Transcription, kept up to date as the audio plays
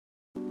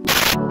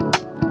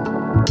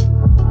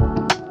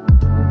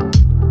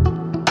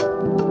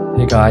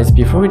guys,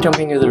 before we jump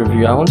into the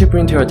review, I want to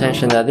bring to your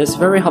attention that this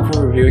very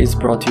helpful review is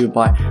brought to you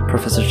by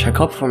Professor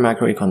Chekhov for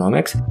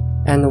macroeconomics.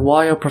 And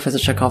while Professor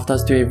Chekhov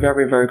does do a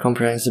very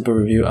comprehensive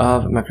review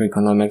of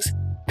macroeconomics,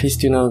 please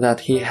do know that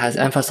he has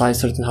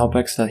emphasized certain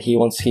topics that he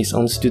wants his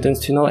own students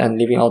to know and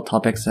leaving out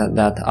topics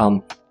that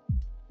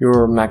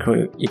your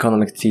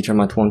macroeconomics teacher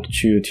might want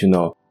you to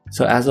know.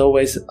 So as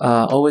always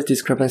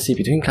discrepancy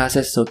between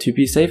classes, so to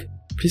be safe,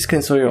 please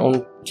consult your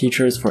own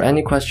teachers for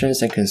any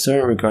questions and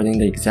concern regarding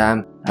the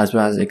exam as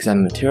well as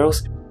exam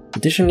materials.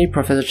 Additionally,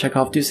 Professor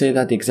Chekhov do say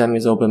that the exam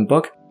is open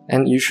book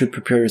and you should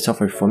prepare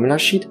yourself a formula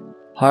sheet.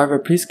 However,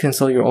 please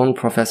consult your own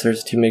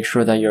professors to make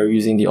sure that you're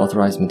using the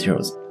authorized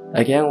materials.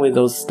 Again, with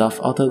those stuff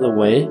out of the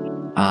way,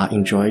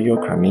 enjoy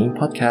your cramming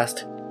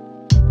podcast.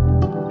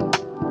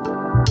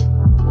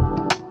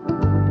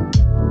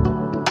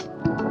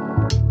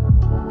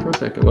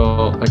 Perfect.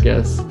 Well, I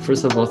guess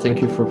first of all,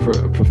 thank you for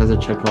Professor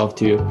Chekhov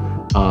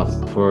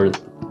for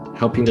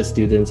helping the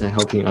students and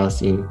helping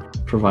us in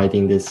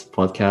providing this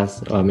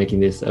podcast, making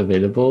this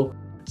available.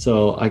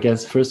 So I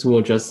guess first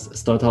we'll just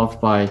start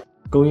off by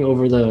going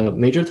over the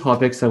major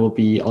topics that will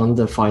be on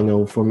the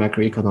final for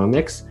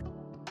macroeconomics.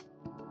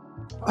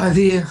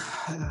 The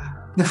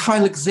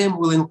final exam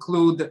will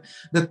include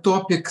the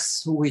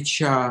topics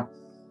which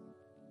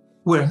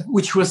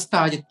were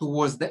studied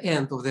towards the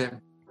end of the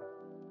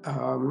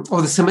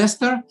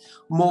semester.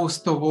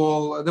 Most of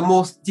all, the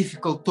most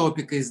difficult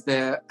topic is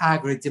the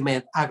aggregate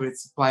demand, aggregate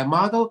supply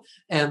model,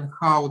 and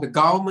how the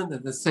government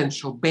and the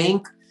central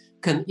bank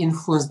can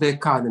influence the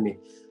economy.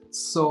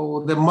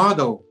 So the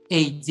model,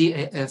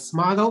 ADAS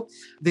model,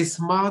 this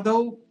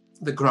model,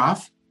 the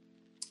graph,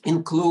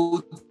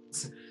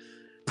 includes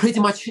pretty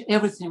much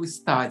everything we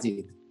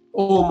studied.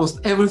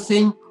 Almost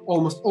everything,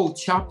 almost all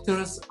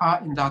chapters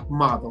are in that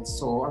model.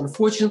 So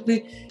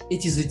unfortunately,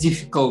 it is a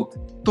difficult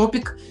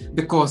topic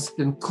because it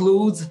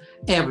includes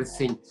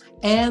everything.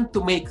 And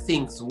to make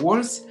things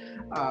worse,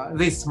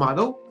 this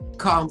model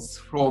comes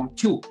from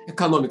two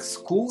economic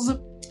schools.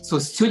 So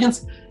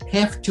students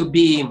have to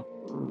be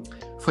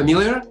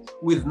familiar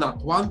with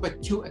not one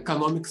but two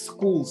economic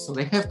schools. So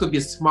they have to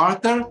be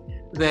smarter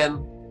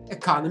than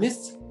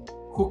economists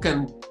who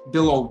can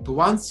belong to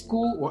one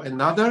school or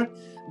another,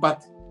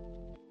 but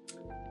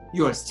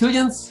you're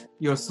students,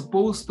 you're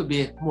supposed to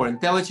be more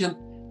intelligent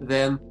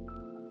than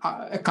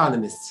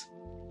economists.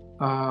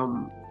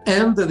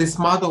 And this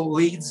model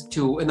leads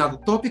to another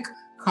topic: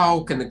 how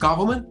can the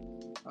government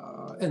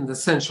and the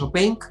central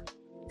bank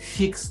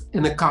fix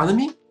an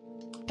economy,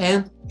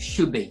 and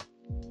should they?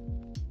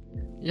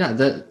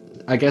 Yeah,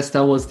 I guess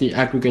that was the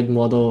aggregate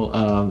model,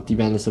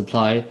 demand and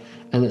supply.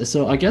 And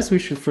so I guess we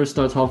should first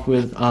start off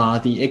with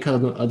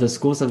the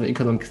schools of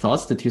economic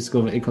thoughts, the two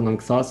schools of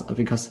economic thoughts,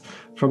 because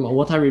from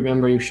what I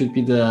remember, it should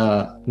be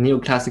the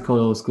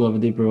neoclassical school of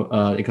liberal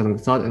economic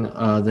thought and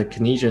the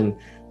Keynesian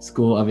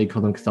school of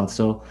economic thought.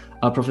 So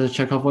Professor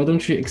Chekhov, why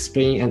don't you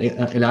explain and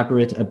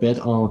elaborate a bit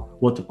on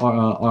what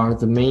are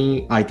the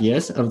main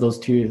ideas of those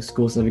two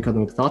schools of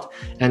economic thought,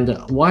 and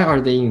why are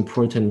they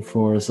important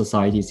for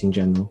societies in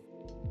general?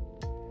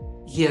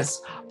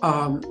 Yes,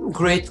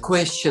 great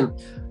question.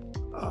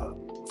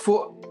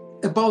 For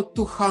about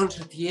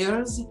 200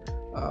 years,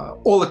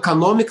 all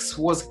economics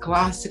was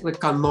classical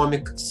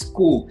economic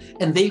school,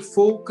 and they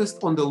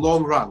focused on the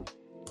long run.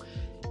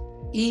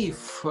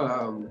 If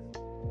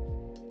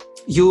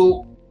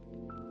you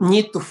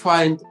need to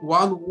find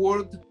one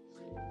word,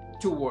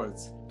 two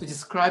words to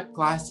describe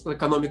classical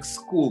economic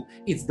school,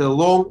 it's the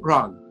long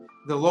run.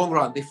 The long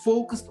run. They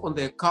focused on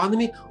the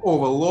economy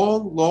over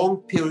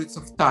long periods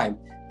of time,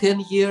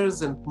 10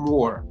 years and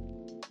more.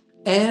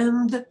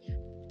 And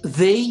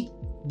they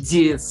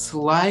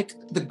disliked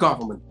the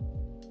government.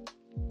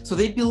 So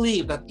they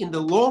believe that in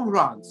the long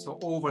run, so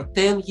over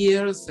 10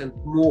 years and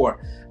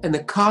more, an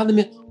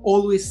economy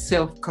always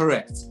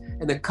self-corrects.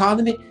 An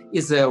economy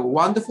is a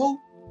wonderful,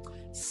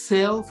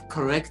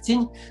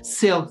 self-correcting,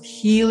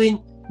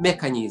 self-healing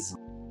mechanism.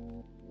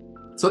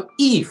 So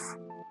if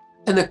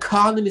an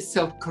economy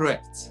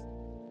self-corrects,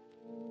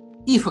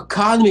 if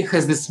economy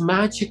has this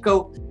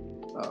magical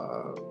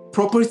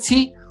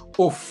property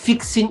of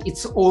fixing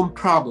its own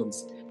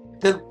problems,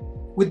 then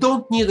we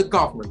don't need a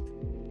government.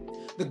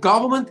 The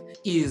government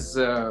is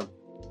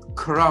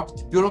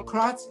corrupt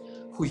bureaucrats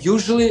who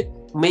usually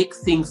make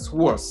things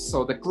worse.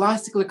 So the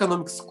classical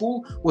economic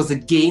school was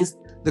against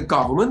the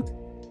government,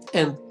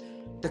 and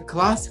the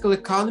classical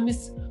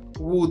economists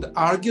would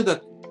argue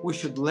that we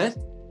should let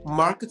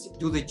markets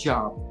do the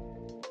job.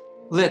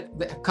 Let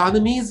the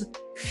economies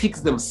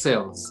fix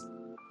themselves.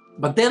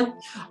 But then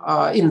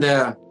in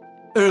the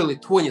early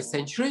 20th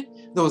century,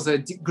 there was a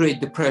Great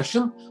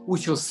Depression,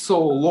 which was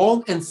so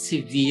long and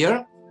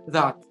severe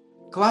that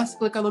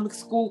classical economic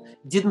school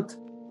didn't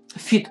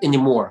fit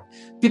anymore.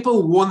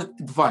 People wanted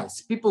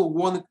advice. People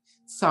wanted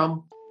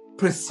some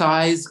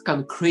precise,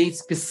 concrete,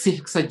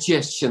 specific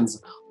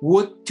suggestions,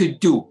 what to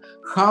do,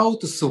 how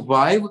to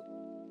survive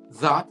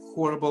that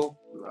horrible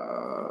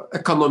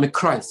economic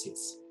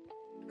crisis.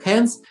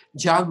 Hence,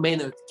 John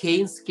Maynard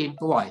Keynes came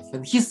to life,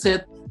 and he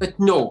said that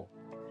no,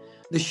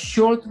 the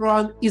short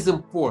run is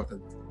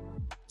important.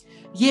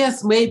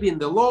 Yes, maybe in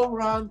the long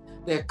run,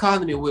 the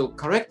economy will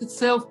correct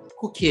itself.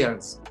 Who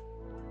cares?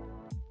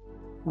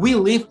 We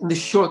live in the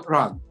short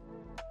run.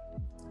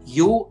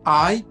 You,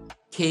 I,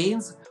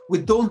 Keynes, we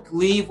don't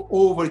live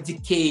over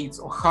decades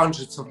or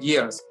hundreds of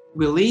years.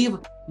 We live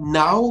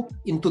now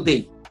in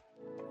today.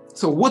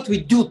 So what we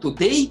do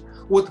today,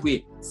 what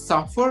we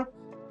suffer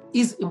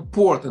is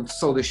important.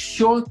 So the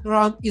short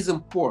run is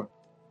important.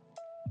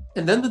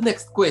 And then the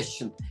next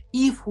question,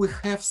 if we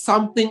have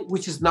something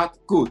which is not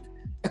good,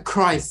 a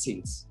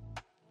crisis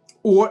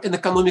or an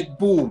economic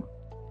boom,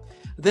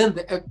 then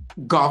the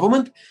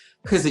government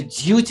has a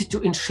duty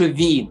to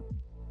intervene.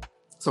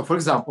 So for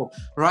example,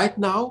 right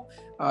now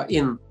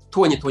in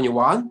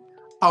 2021,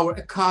 our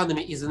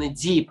economy is in a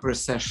deep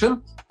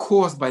recession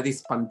caused by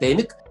this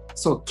pandemic.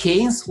 So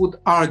Keynes would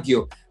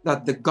argue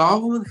that the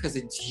government has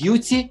a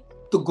duty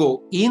to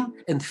go in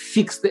and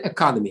fix the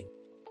economy.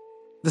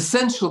 The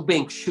central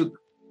bank should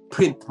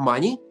print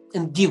money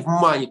and give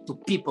money to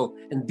people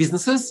and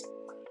businesses,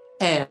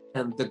 and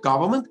the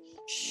government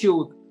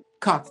should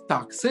cut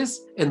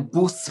taxes and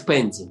boost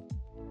spending.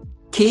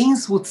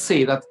 Keynes would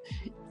say that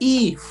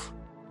if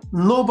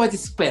nobody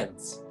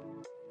spends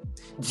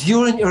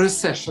during a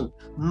recession,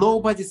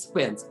 nobody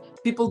spends,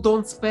 people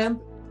don't spend,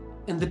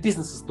 and the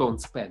businesses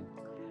don't spend,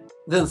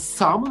 then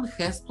someone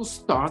has to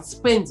start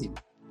spending.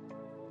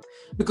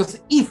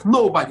 Because if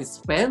nobody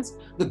spends,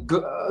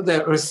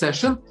 the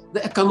recession,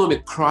 the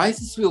economic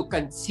crisis will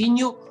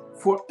continue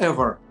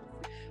forever.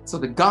 So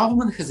the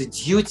government has a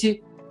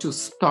duty to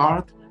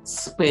start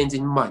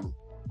spending money.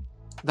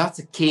 That's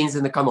a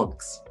Keynesian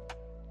economics.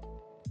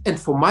 And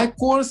for my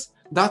course,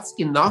 that's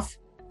enough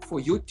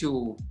for you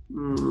to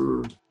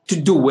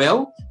do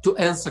well, to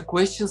answer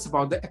questions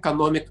about the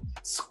economic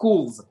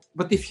schools.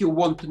 But if you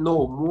want to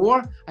know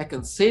more, I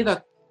can say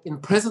that in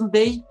present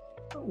day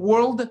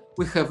world,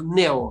 we have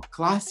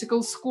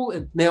neo-classical school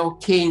and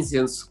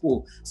neo-Keynesian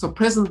school. So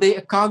present day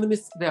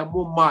economists, they are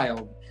more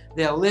mild,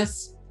 they are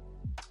less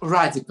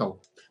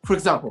radical. For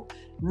example,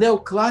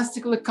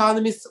 neo-classical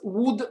economists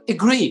would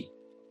agree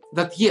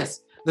that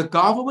yes, the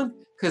government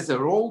has a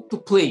role to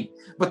play,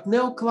 but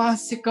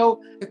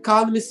neo-classical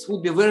economists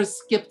would be very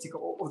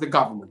skeptical of the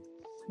government.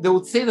 They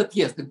would say that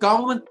yes, the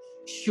government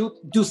should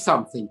do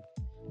something,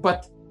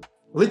 but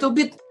little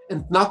bit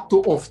and not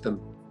too often.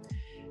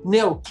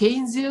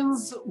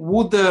 Neo-Keynesians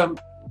would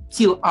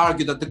still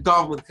argue that the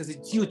government has a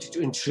duty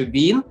to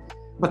intervene,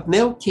 but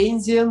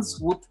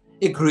neo-Keynesians would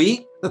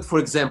agree that, for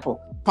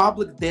example,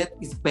 public debt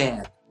is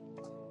bad,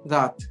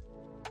 that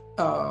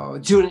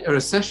during a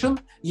recession,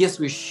 yes,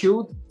 we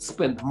should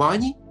spend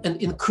money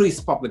and increase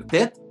public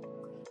debt,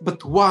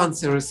 but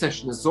once a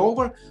recession is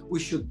over, we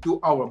should do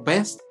our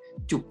best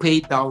to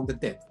pay down the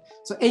debt.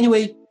 So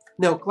anyway,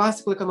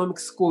 neo-classical economic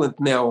school and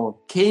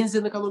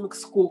neo-Keynesian economic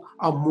school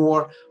are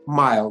more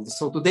mild.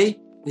 So today,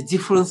 the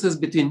differences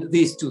between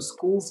these two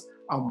schools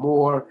are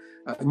more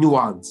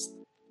nuanced.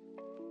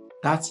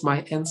 That's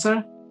my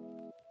answer.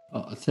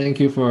 Thank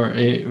you for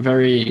a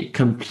very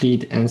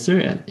complete answer.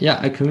 And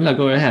yeah, Camila,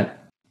 go ahead.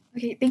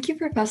 Okay, thank you,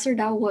 Professor.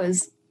 That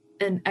was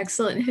an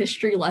excellent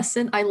history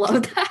lesson. I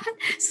love that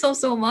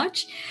so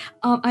much.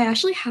 I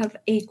actually have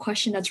a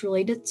question that's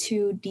related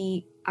to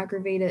the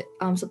aggravated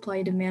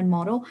supply-demand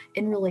model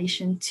in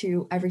relation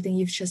to everything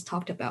you've just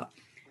talked about.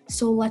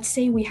 So let's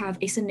say we have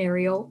a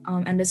scenario,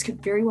 and this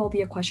could very well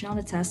be a question on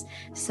a test,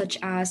 such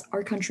as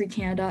our country,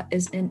 Canada,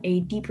 is in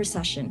a deep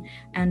recession,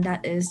 and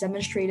that is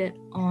demonstrated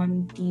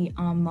on the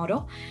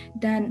model.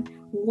 Then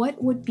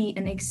what would be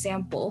an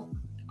example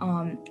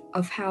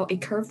of how a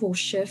curve will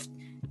shift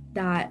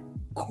that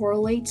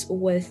correlates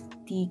with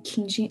the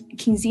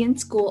Keynesian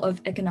school of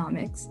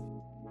economics?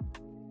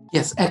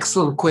 Yes,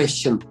 excellent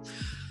question.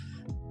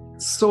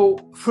 So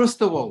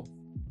first of all,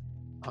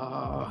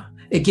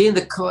 again,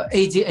 the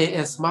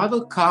ADAS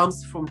model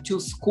comes from two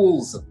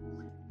schools,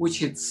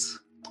 which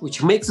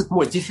makes it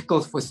more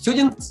difficult for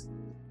students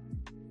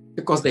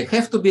because they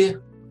have to be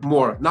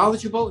more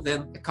knowledgeable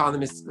than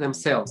economists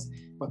themselves.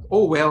 But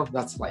oh well,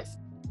 that's life.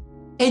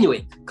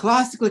 Anyway,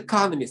 classical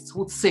economists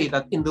would say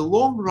that in the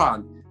long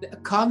run, the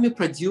economy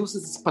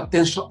produces its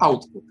potential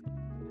output.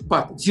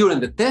 But during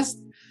the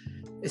test,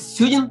 a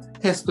student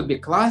has to be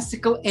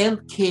classical and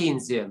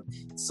Keynesian.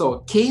 So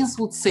Keynes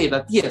would say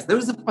that, yes, there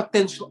is a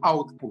potential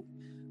output.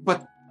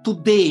 But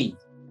today,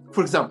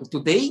 for example,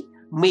 today,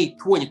 May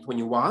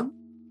 2021,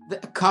 the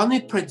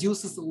economy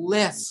produces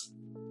less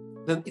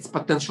than its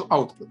potential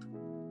output.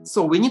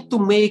 So we need to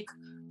make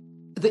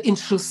the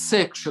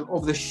intersection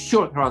of the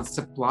short-run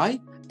supply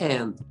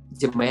and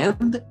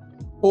demand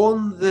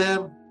on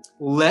the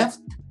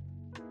left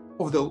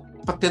of the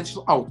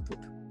potential output.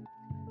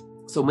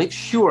 So make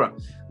sure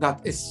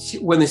that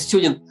when a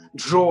student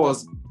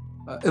draws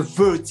a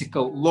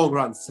vertical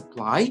long-run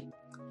supply,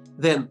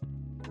 then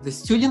the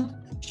student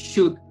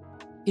should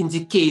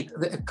indicate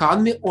the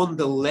economy on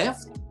the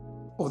left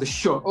of the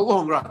short or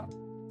long-run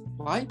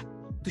supply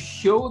to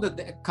show that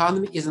the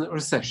economy is in a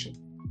recession.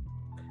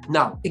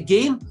 Now,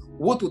 again,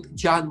 what would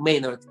John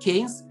Maynard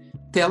Keynes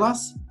tell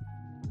us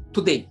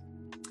today?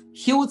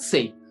 he would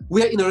say,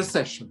 we are in a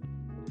recession.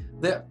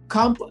 The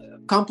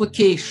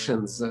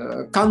complications,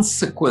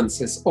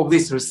 consequences of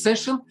this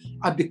recession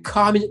are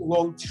becoming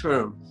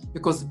long-term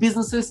because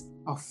businesses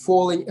are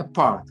falling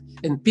apart.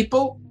 And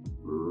people,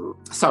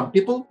 some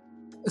people,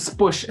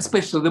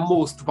 especially the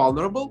most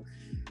vulnerable,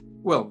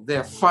 well,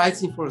 they're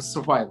fighting for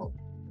survival.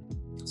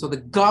 So the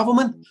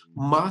government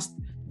must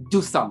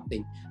do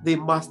something. They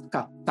must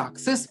cut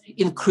taxes,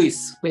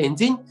 increase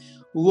spending,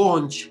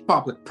 launch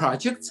public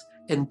projects,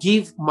 and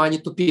give money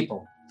to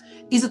people.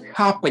 Is it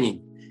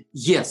happening?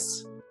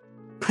 Yes.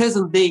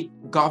 Present-day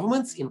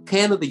governments in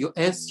Canada,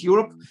 US,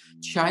 Europe,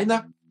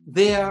 China,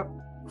 they are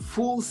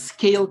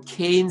full-scale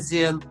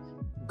Keynesian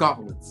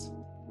governments.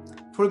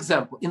 For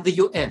example, in the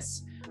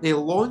US, they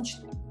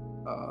launched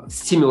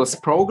stimulus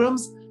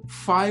programs,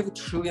 $5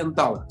 trillion.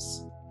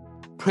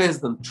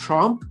 President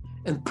Trump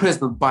and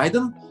President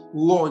Biden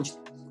launched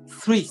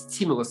 3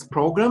 stimulus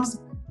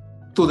programs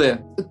to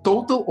the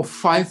total of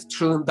 $5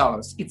 trillion.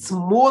 It's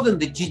more than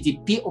the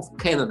GDP of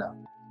Canada.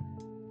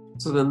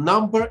 So the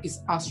number is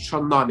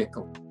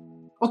astronomical.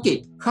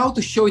 Okay, how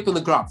to show it on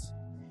a graph?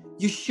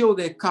 You show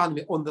the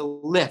economy on the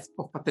left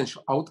of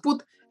potential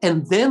output,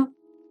 and then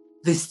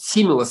the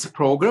stimulus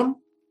program,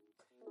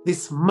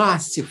 this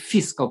massive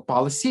fiscal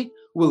policy,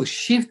 will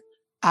shift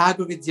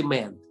aggregate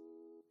demand.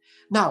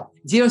 Now,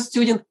 dear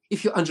student,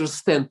 if you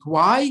understand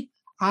why,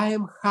 I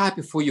am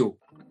happy for you.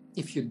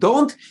 If you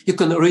don't, you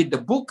can read the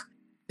book,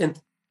 and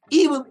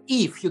even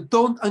if you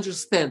don't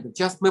understand it,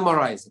 just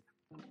memorize it.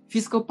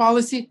 Fiscal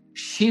policy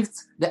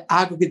shifts the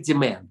aggregate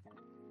demand,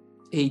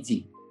 AD.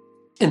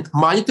 And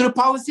monetary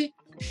policy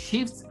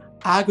shifts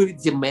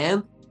aggregate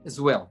demand as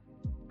well.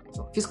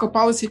 So fiscal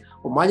policy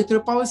or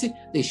monetary policy,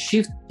 they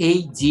shift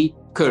AD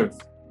curve.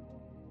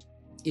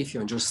 If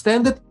you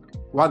understand it,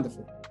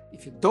 wonderful.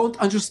 If you don't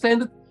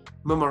understand it,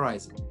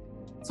 memorize it.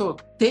 So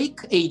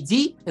take AD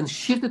and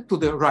shift it to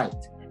the right.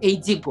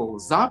 AD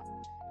goes up,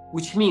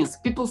 which means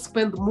people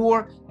spend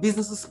more,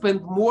 businesses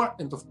spend more,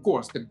 and of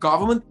course, the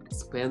government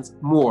spends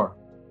more.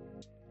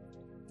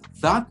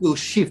 That will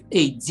shift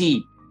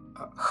AD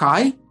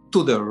high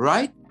to the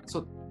right.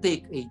 So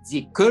take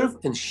AD curve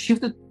and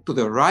shift it to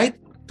the right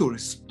to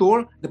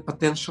restore the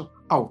potential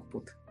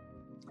output.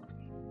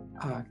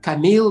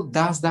 Camille,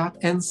 does that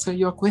answer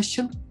your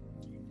question?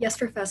 Yes,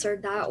 Professor,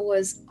 that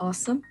was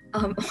awesome.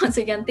 Once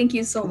again, thank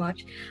you so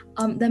much.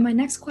 Then my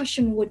next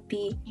question would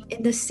be,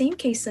 in the same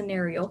case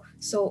scenario,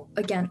 so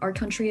again, our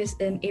country is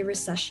in a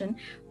recession,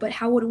 but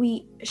how would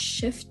we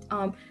shift,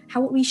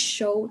 how would we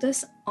show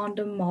this on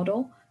the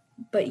model,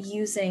 but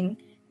using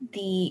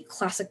the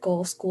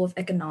classical school of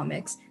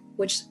economics,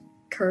 which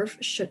curve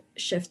should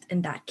shift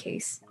in that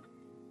case?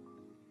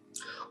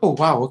 Oh,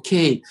 wow,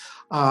 okay.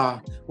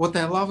 What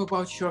I love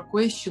about your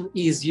question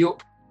is you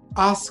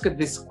ask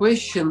this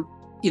question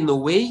in a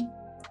way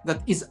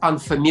that is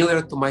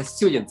unfamiliar to my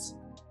students.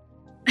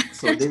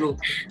 So they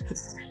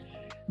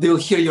will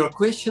hear your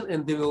question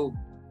and they will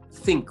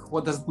think,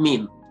 what does it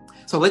mean?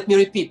 So let me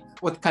repeat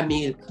what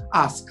Camille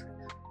asked.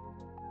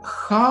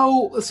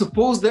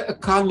 Suppose the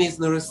economy is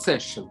in a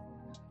recession,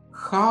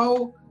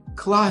 how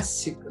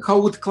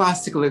would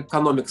classical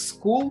economics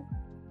school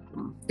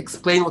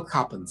explain what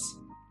happens?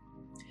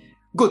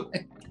 Good,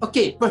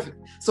 okay, perfect.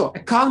 So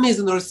economy is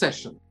in a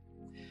recession.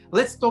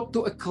 Let's talk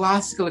to a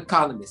classical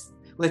economist.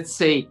 Let's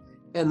say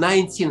a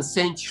 19th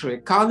century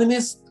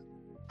economist,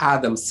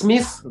 Adam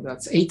Smith,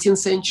 that's 18th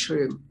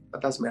century,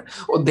 that doesn't matter,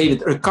 or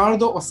David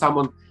Ricardo or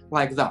someone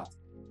like that.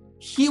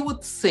 He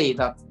would say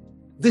that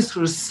this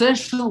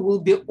recession will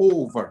be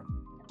over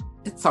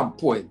at some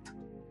point.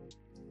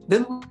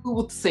 Then we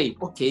would say,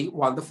 okay,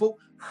 wonderful,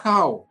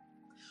 how?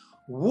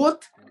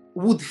 What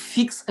would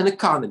fix an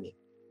economy?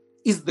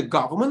 Is the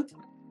government?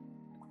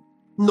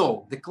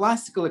 No, the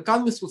classical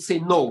economists would say,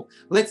 no,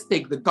 let's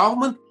take the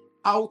government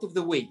out of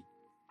the way.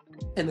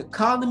 An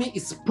economy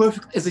is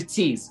perfect as it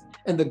is,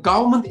 and the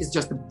government is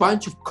just a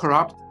bunch of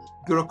corrupt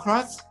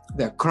bureaucrats.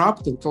 They're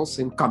corrupt and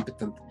also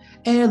incompetent,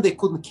 and they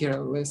couldn't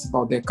care less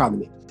about the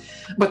economy.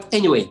 But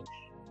anyway,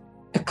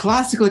 a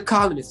classical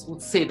economist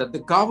would say that the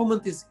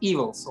government is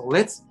evil, so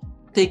let's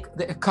take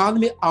the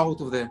economy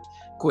out of the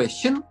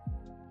question.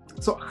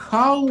 So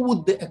how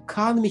would the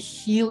economy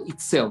heal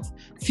itself,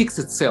 fix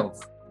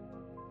itself?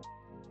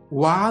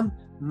 One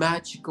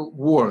magical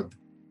word: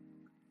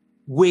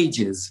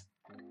 wages.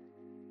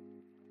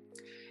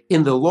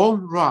 In the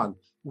long run,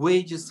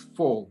 wages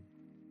fall.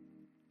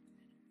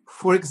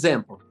 For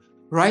example,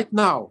 right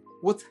now,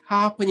 what's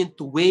happening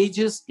to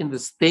wages in the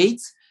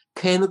States,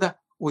 Canada,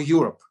 or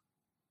Europe?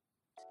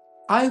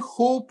 I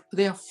hope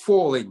they're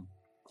falling,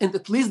 and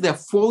at least they're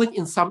falling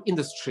in some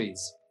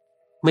industries.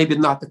 Maybe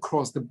not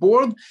across the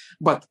board,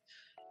 but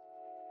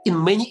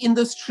in many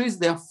industries,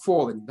 they're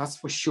falling, that's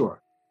for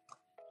sure.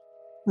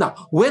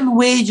 Now, when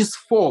wages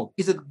fall,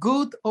 is it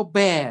good or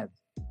bad?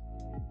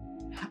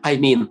 I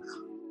mean,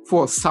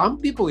 for some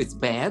people it's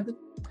bad,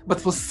 but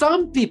for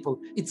some people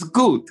it's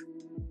good.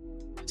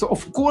 So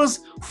of course,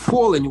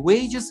 falling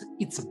wages,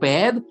 it's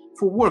bad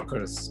for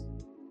workers,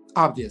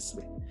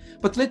 obviously.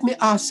 But let me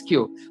ask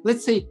you,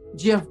 let's say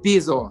Jeff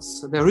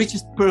Bezos, the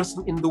richest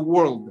person in the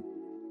world,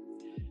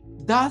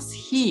 does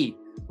he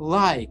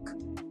like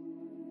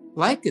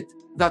it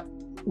that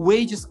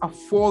wages are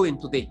falling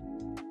today?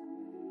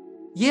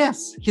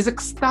 Yes, he's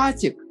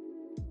ecstatic.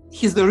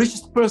 He's the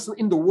richest person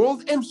in the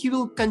world, and he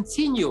will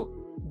continue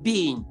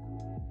being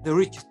the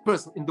richest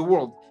person in the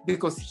world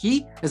because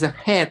he, as a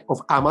head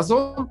of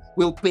Amazon,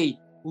 will pay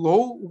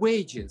low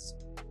wages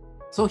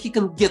so he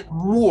can get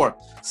more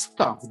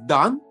stuff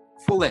done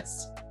for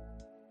less.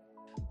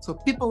 So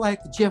people like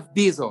Jeff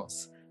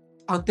Bezos,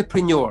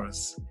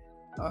 entrepreneurs,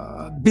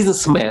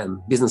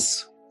 businessmen,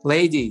 business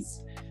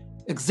ladies,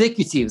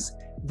 executives,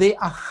 they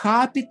are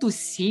happy to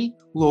see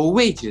low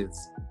wages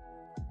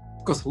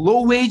because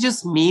low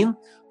wages mean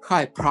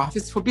high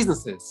profits for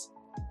businesses,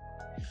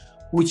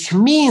 which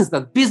means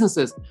that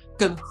businesses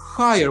can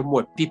hire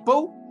more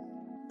people,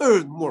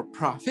 earn more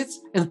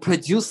profits, and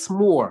produce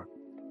more.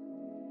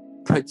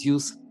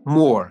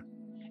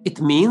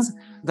 It means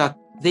that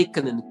they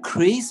can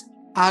increase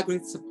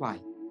aggregate supply.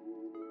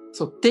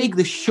 So take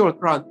the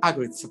short-run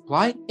aggregate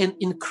supply and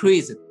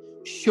increase it.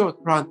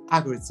 Short-run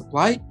aggregate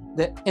supply,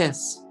 the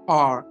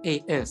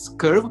SRAS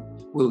curve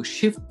will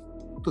shift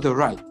to the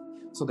right.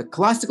 So the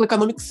classical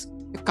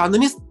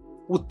economist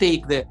would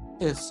take the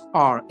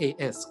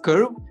SRAS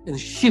curve and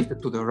shift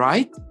it to the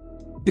right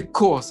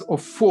because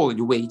of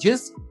falling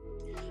wages.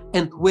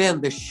 And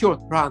when the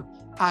short-run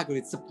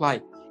aggregate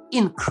supply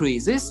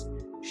increases,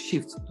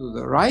 shifts to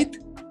the right,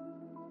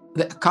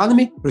 the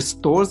economy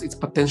restores its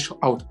potential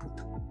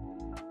output.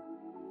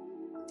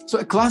 So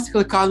a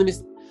classical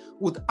economist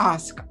would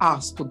ask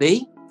us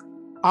today,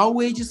 are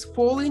wages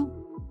falling?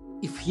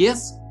 If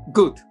yes,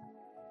 good.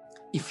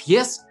 If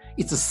yes,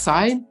 it's a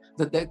sign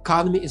that the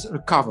economy is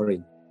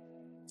recovering.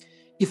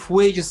 If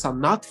wages are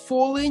not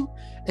falling,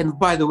 and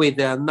by the way,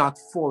 they are not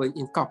falling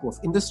in a couple of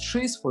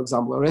industries, for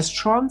example,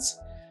 restaurants,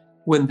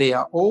 when they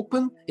are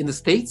open in the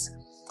States,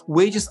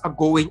 wages are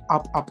going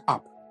up.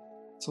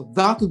 So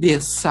that would be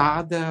a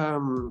sad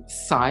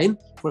sign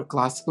for a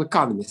classical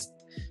economist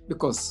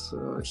because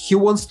he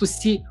wants to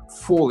see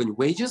falling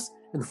wages,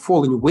 and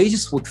falling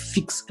wages would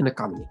fix an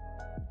economy.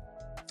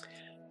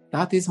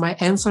 That is my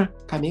answer,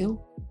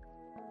 Camille.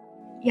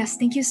 Yes,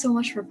 thank you so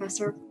much,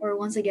 Professor, for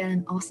once again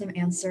an awesome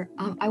answer.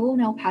 I will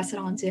now pass it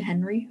on to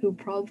Henry, who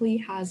probably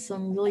has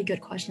some really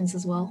good questions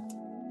as well.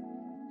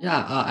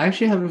 Yeah, I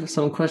actually have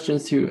some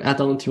questions to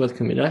add on to what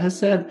Camila has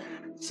said.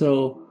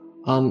 So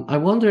I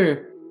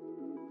wonder,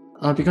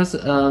 because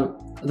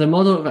the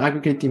model of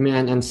aggregate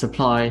demand and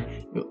supply,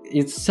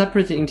 it's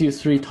separated into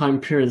 3 time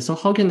periods. So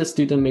how can the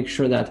student make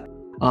sure that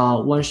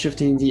when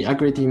shifting the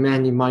aggregate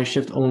demand, it might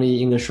shift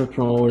only in the short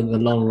run or the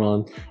long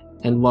run?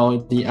 And while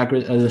the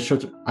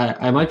aggregate,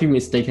 I might be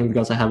mistaken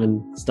because I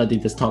haven't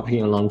studied this topic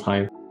in a long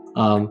time.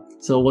 How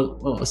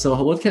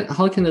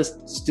can the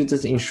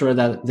students ensure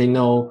that they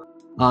know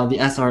the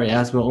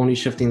SRAS will only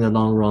shift in the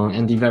long run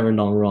and the very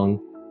long run?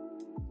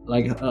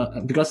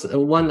 Because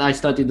when I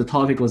studied the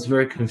topic, it was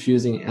very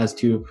confusing as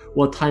to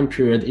what time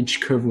period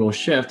each curve will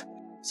shift.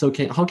 So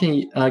can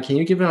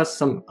you give us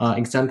some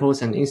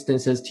examples and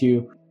instances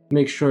to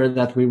make sure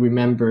that we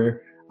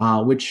remember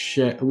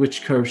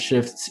which curve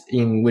shifts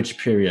in which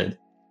period?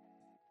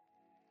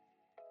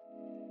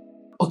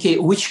 Okay,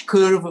 which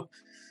curve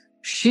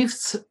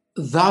shifts,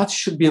 that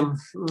should be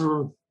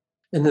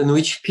and in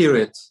which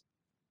period?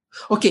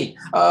 Okay,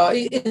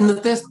 in the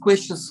test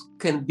questions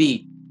can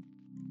be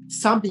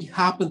something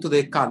happened to the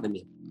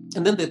economy,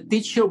 and then the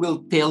teacher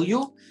will tell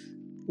you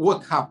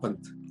what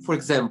happened. For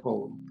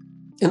example,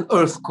 an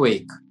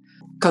earthquake,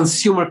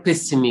 consumer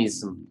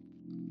pessimism,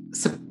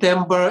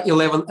 September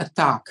 11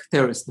 attack,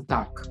 terrorist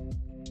attack,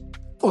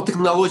 or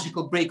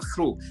technological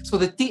breakthrough. So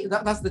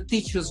that's the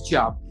teacher's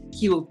job.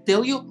 He will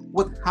tell you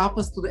what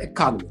happens to the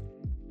economy.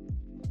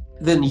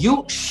 Then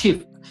you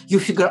shift, you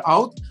figure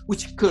out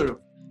which curve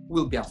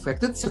will be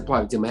affected,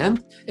 supply,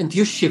 demand, and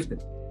you shift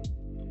it.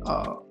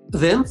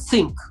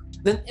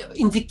 Then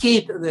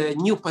indicate the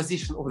new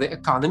position of the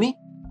economy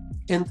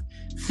and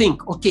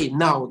think, okay,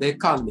 now the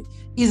economy,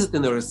 is it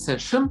in a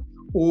recession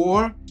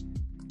or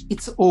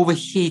it's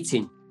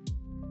overheating?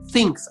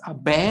 Things are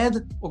bad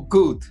or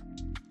good?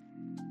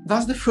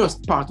 That's the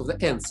first part of the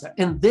answer.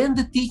 And then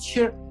the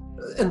teacher,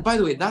 and by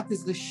the way, that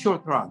is the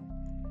short run,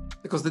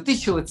 because the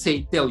teacher, let's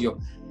say, tell you,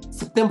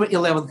 September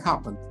 11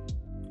 happened.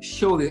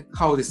 Show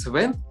how this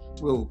event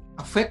will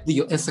affect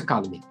the US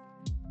economy.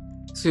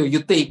 So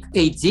you take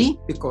AD,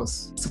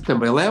 because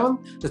September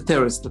 11, the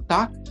terrorist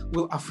attack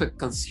will affect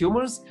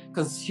consumers,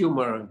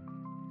 consumer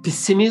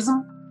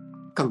pessimism,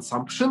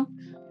 consumption.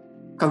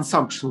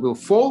 Consumption will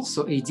fall,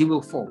 so AD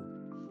will fall.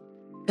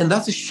 And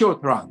that's a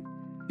short run,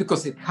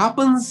 because it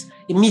happens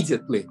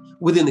immediately,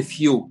 within a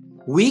few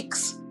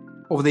weeks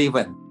of the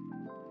event.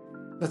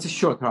 That's a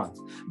short run.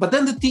 But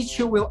then the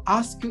teacher will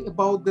ask you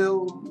about the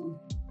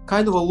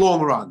kind of a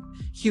long run.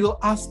 He will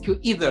ask you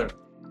either,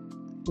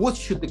 what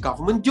should the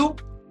government do?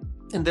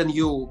 And then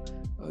you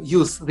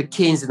use the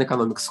Keynesian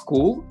economic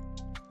school,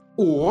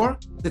 or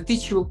the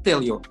teacher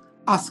will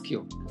ask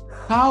you,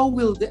 how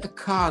will the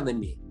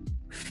economy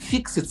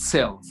fix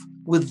itself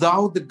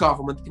without the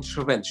government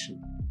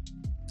intervention.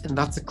 And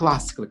that's a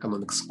classical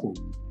economic school.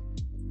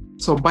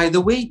 So by the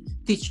way,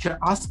 teacher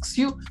asks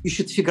you, you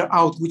should figure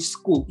out which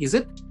school is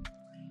it.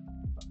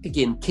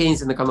 Again,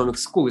 Keynesian economic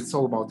school, it's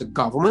all about the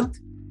government,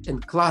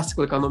 and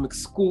classical economic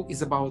school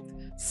is about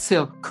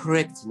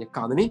self-correcting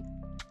economy.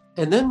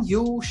 And then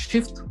you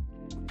shift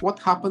what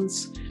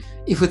happens.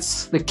 If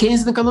it's the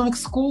Keynesian economic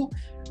school,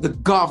 the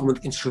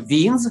government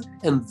intervenes,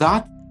 and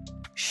that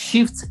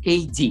shifts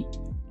AD,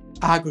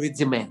 aggregate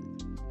demand.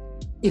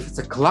 If it's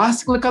a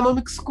classical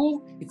economic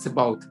school, it's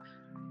about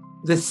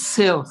the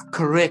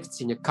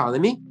self-correcting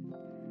economy.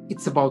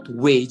 It's about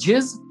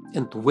wages,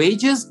 and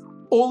wages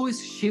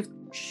always shift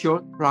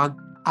short-run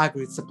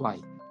aggregate supply.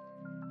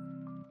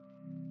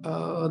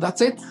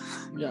 That's it.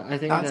 Yeah, I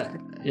think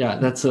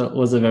that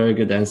was a very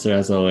good answer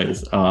as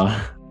always.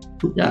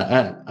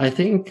 I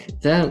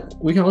think then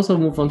we can also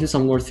move on to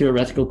some more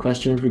theoretical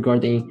questions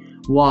regarding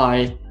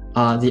why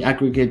the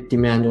aggregate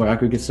demand or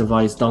aggregate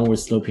supply is downward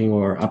sloping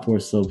or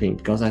upward sloping,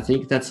 because I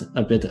think that's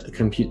a bit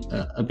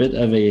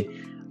of a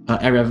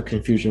area of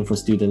confusion for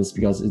students,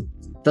 because it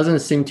doesn't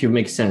seem to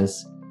make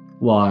sense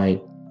why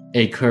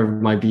a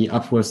curve might be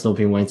upward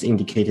sloping when it's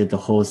indicated the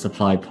whole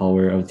supply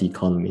power of the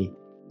economy.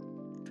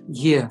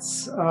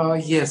 Yes.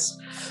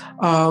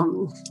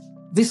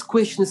 This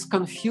question is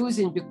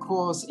confusing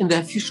because in the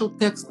official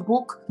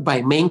textbook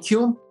by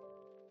Mencken,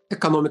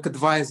 economic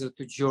advisor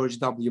to George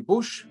W.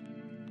 Bush,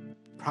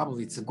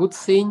 probably it's a good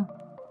thing,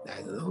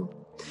 I don't know.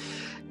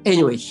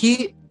 Anyway,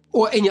 he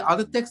or any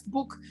other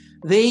textbook,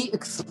 they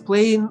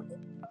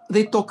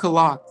talk a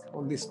lot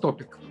on this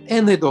topic,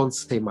 and they don't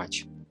say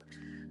much.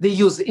 They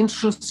use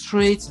interest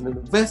rates and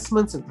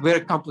investments and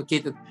very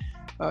complicated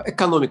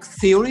economic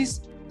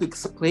theories to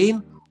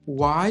explain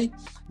why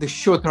the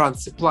short-run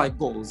supply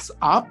goes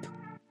up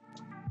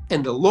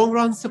and the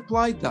long-run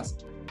supply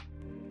doesn't.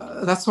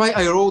 That's why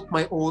I wrote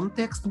my own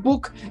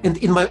textbook, and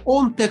in my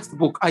own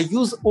textbook, I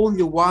use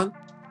only one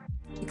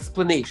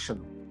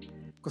explanation,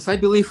 because I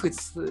believe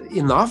it's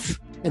enough.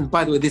 And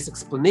by the way, this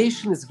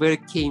explanation is very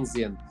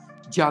Keynesian.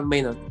 John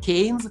Maynard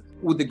Keynes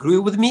would agree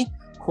with me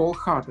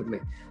wholeheartedly.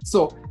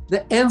 So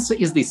the answer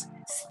is this: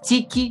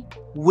 sticky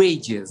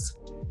wages.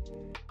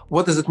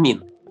 What does it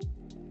mean?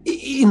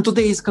 In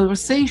today's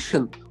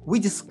conversation, we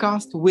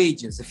discussed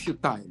wages a few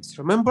times.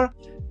 Remember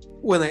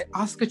when I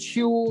asked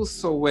you,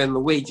 so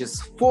when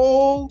wages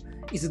fall,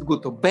 is it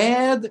good or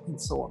bad, and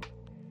so on.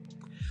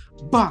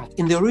 But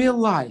in the real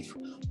life,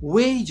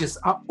 wages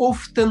are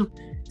often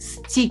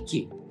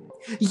sticky.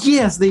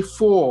 Yes, they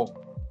fall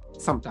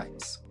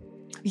sometimes.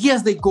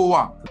 Yes, they go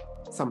up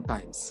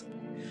sometimes.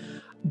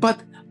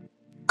 But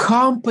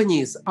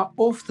companies are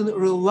often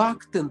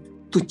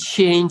reluctant to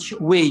change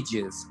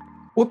wages,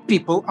 or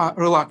people are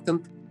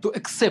reluctant to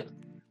accept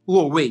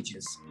low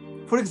wages.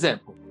 For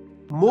example,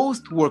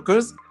 most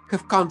workers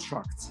have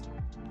contracts.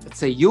 Let's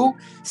say you,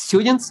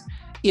 students,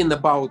 in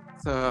about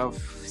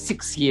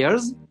 6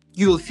 years,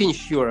 you will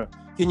finish your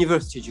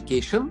university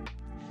education,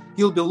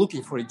 you'll be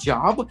looking for a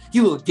job,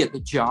 you will get a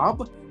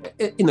job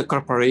in a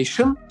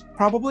corporation,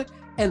 probably,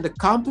 and the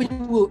company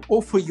will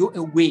offer you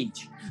a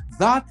wage.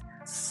 That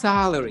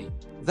salary,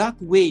 that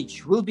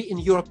wage will be in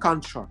your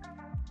contract.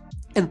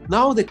 And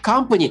now the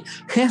company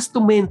has to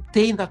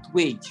maintain that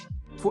wage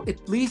for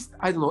at least,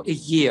 a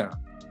year.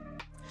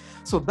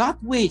 So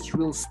that wage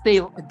will stay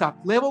at that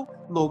level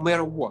no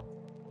matter what.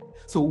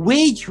 So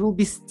wage will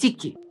be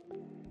sticky.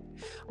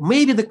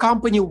 Maybe the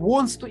company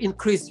wants to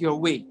increase your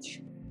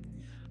wage.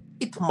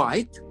 It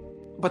might,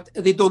 but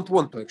they don't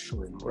want to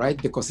actually, right?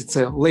 Because it's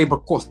a labor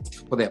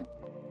cost for them.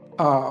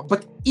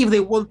 But if they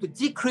want to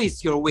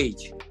decrease your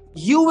wage,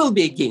 you will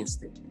be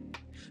against it.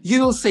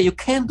 You will say, you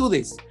can't do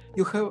this.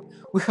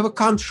 We have a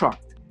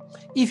contract.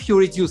 If you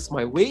reduce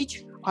my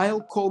wage,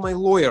 I'll call my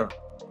lawyer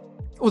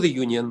or the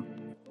union.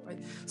 Right?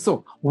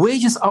 So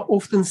wages are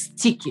often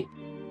sticky.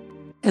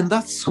 And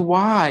that's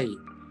why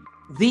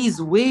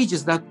these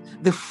wages, that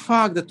the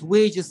fact that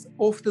wages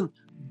often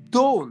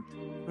don't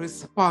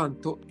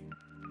respond to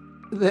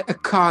the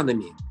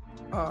economy,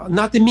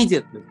 not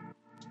immediately.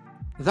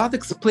 That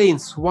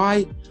explains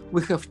why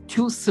we have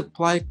two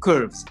supply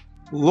curves,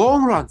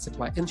 long-run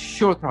supply and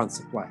short-run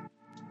supply.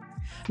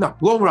 Now,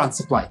 long-run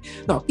supply.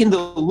 Now, in the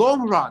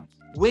long run,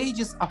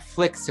 wages are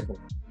flexible.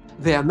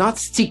 They are not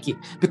sticky,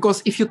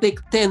 because if you take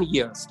 10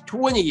 years,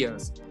 20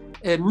 years,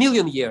 a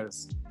million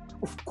years,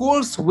 of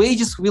course,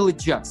 wages will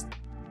adjust,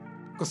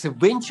 because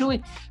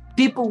eventually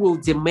people will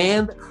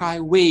demand high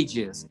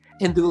wages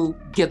and they will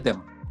get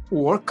them.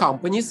 Or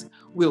companies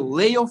will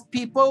lay off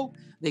people,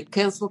 they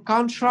cancel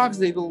contracts,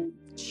 they will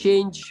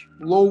change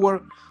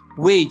lower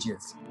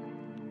wages.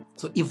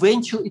 So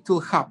eventually it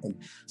will happen.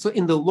 So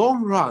in the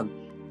long run,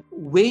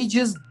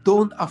 wages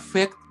don't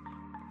affect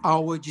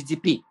our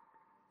GDP.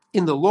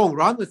 In the long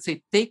run, let's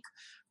say take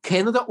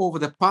Canada over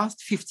the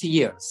past 50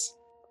 years.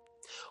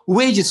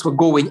 Wages were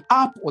going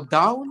up or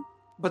down,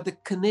 but the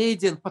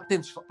Canadian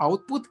potential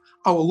output,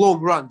 our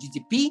long-run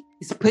GDP,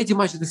 is pretty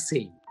much the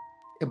same,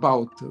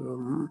 about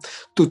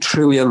 $2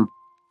 trillion.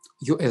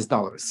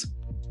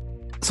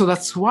 So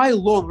that's why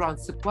long-run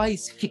supply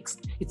is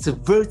fixed. It's a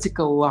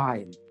vertical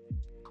line.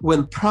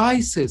 When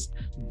prices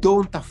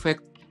don't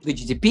affect the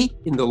GDP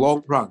in the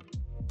long run,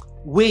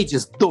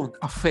 wages don't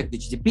affect the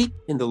GDP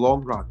in the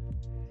long run.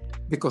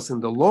 Because in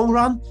the long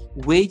run,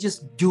 wages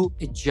do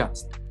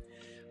adjust.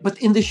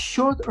 But in the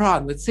short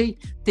run, let's say,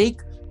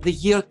 take the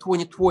year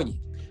 2020,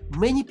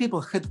 many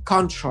people had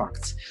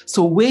contracts,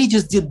 so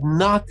wages did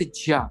not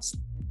adjust.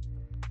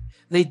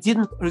 They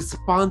didn't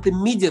respond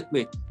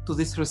immediately to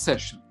this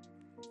recession.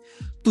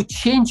 To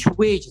change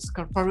wages,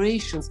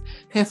 corporations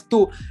have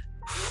to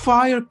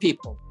fire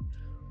people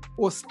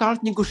or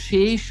start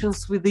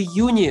negotiations with the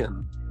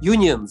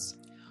unions,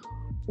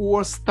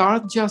 or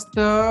start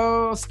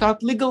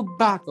legal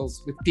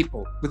battles with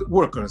people, with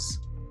workers.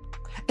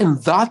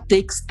 And that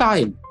takes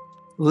time.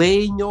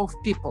 Laying off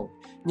people,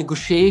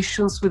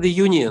 negotiations with the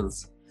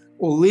unions,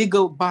 or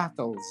legal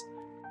battles.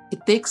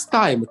 It takes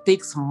time. It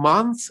takes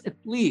months at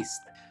least.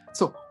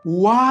 So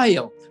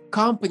while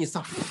companies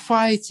are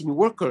fighting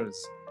workers,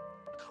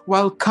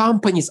 while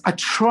companies are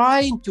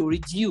trying to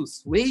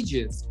reduce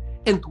wages,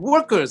 and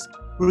workers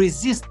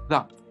resist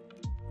that,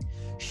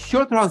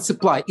 short-run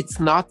supply, it's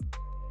not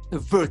a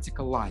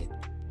vertical line,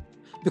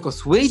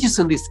 because wages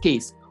in this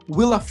case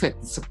will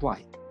affect the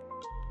supply.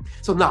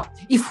 So now,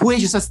 if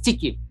wages are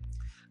sticky,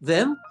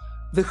 then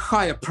the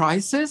higher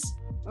prices,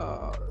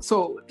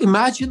 so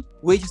imagine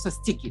wages are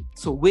sticky,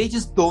 so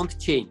wages don't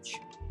change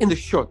in the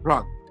short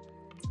run.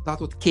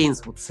 That's what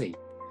Keynes would say.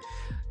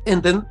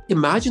 And then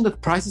imagine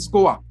that prices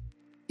go up.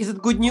 Is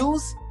it good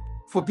news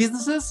for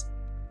businesses?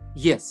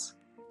 Yes.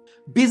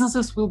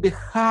 Businesses will be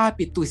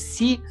happy to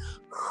see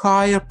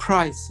higher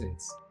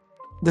prices.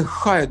 The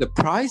higher the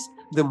price,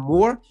 the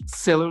more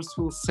sellers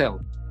will sell.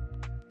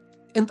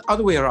 And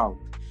other way around.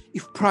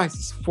 If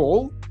prices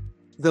fall,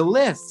 the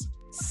less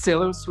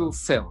sellers will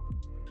sell.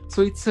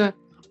 So it's an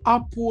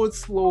upward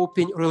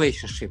sloping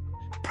relationship.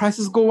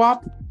 Prices go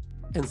up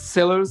and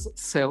sellers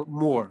sell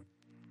more.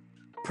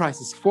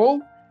 Prices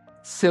fall,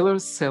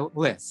 sellers sell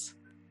less,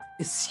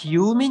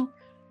 assuming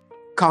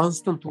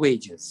constant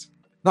wages.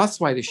 That's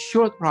why the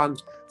short-run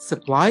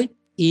supply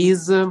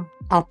is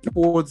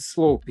upward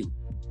sloping,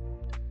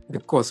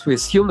 because we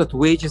assume that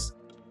wages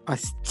are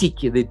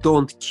sticky. They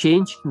don't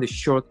change in the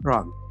short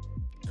run.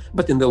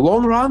 But in the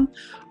long run,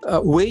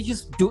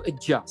 wages do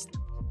adjust.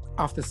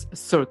 After a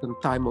certain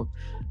time of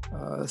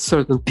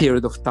certain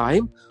period of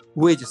time,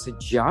 wages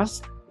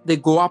adjust. They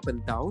go up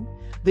and down.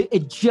 They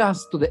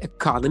adjust to the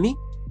economy,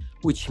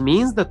 which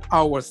means that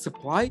our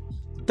supply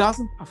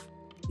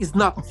is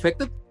not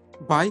affected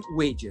by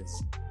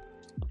wages.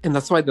 And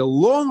that's why the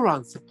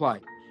long-run supply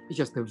is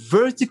just a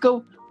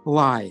vertical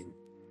line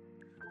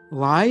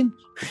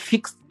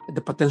fixed at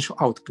the potential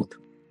output.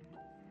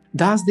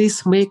 Does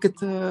this make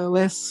it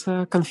less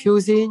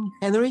confusing,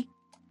 Henry?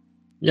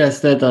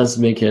 Yes, that does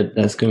make it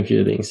less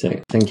confusing.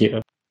 So, thank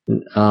you.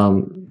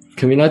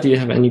 Camila, do you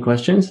have any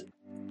questions?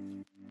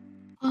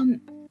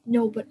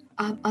 No, but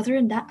other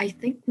than that, I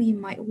think we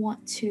might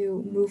want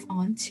to move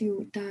on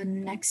to the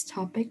next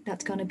topic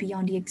that's going to be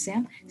on the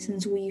exam,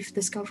 since we've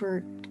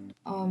discovered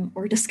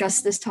or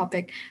discussed this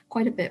topic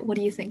quite a bit. What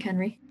do you think,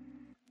 Henry?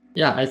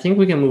 Yeah, I think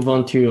we can move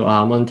on to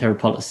monetary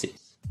policy.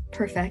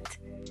 Perfect.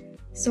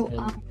 So,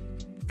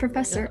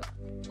 Professor,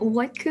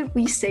 what could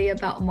we say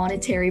about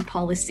monetary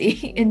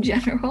policy in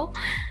general?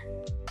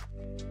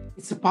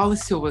 It's a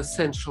policy of a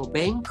central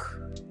bank,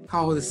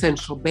 how the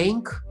central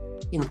bank,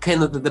 in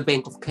Canada, the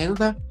Bank of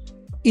Canada,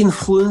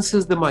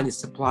 influences the money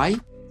supply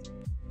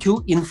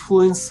to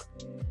influence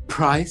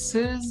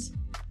prices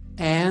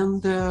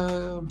and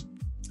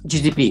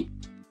GDP,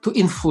 to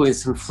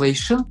influence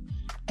inflation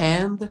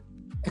and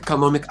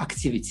economic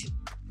activity.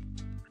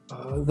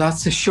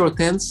 That's a short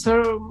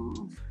answer.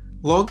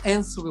 Long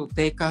answer will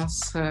take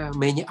us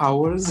many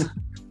hours.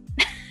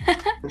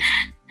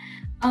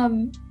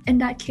 In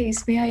that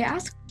case, may I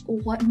ask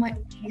what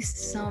might be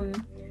some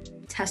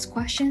test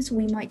questions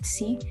we might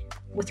see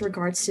with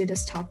regards to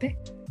this topic?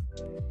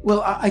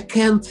 Well, I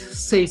can't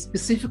say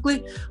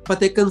specifically,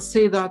 but I can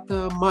say that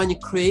money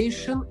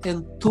creation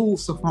and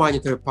tools of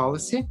monetary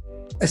policy,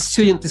 a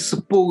student is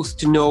supposed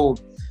to know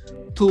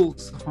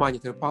tools of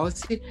monetary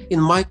policy. In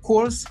my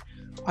course,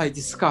 I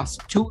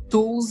discussed two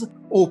tools,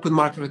 open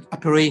market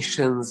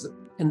operations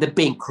and the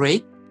bank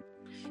rate.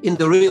 In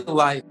the real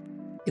life,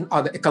 in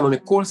other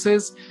economic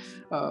courses,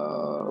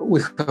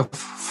 we have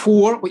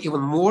 4 or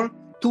even more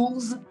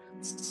tools.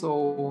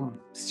 So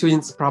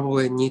students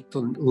probably need to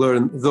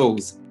learn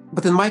those.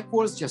 But in my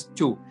course, just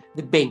 2,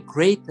 the bank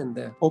rate and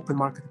the open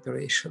market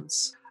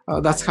operations.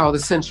 That's how the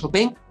central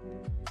bank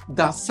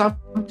does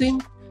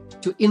something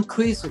to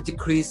increase or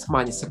decrease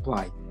money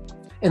supply.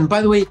 And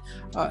by the way,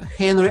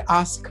 Henry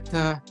asked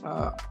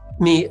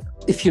me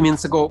a few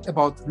minutes ago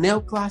about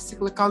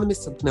neoclassical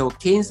economists and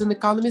neo-Keynesian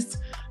economists.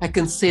 I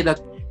can say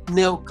that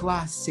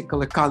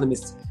neoclassical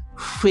economists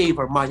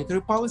favor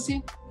monetary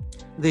policy.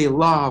 They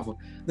love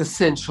the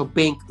central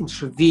bank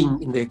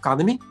intervening in the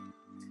economy.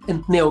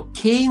 And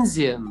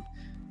neo-Keynesian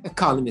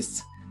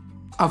economists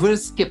are very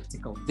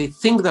skeptical. They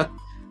think that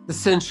the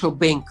central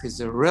bank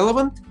is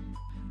irrelevant.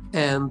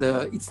 And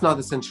it's not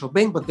the central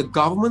bank, but the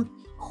government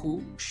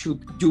who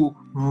should do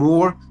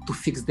more to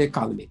fix the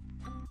economy.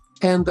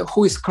 And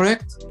who is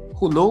correct?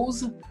 Who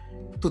knows?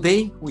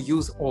 Today, we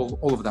use all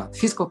of that.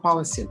 Fiscal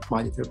policy and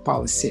monetary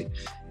policy,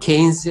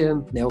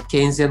 Keynesian,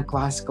 neo-Keynesian,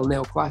 classical,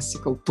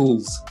 neoclassical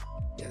tools.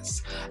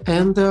 Yes.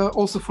 And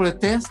also for a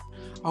test,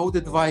 I would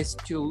advise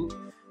to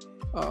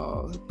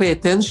pay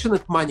attention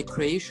at money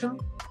creation.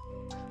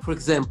 For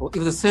example,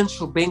 if the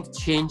central bank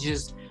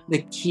changes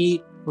the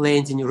key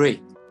lending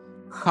rate,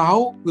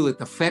 how will it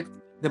affect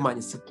the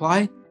money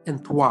supply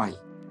and why?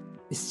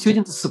 The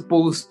student is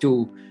supposed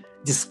to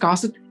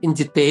discuss it in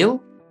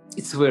detail.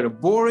 It's very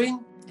boring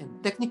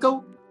and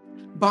technical,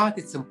 but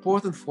it's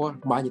important for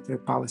monetary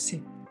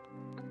policy.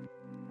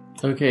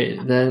 Okay,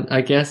 then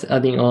I guess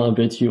adding on a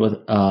bit to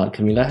what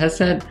Camila has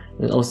said,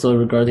 and also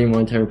regarding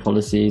monetary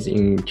policies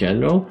in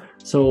general.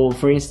 So,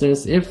 for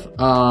instance, if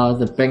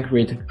the bank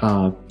rate,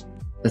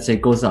 let's say,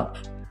 goes up,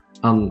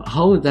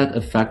 how would that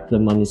affect the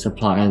money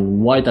supply, and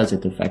why does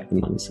it affect the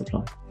money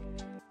supply?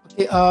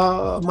 Okay,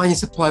 money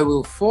supply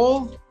will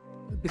fall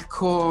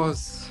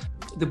because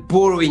the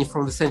borrowing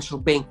from the central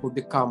bank will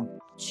become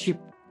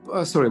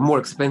more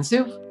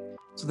expensive.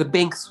 So the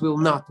banks will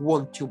not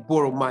want to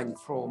borrow money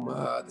from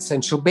the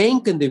central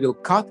bank, and they will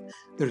cut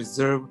the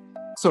reserve.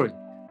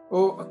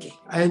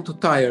 I am too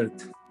tired.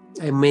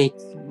 I'm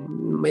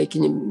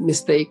making a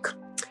mistake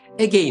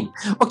again.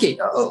 Okay,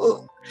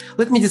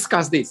 let me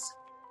discuss this.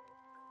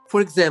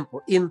 For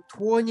example, in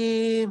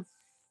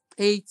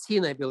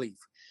 2018, I believe,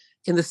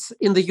 in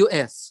the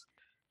US,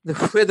 the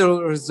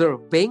Federal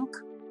Reserve Bank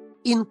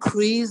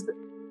increased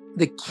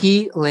the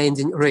key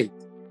lending rate,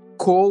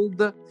 called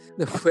the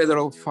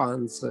federal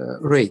funds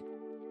rate.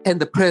 And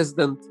the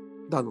president,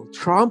 Donald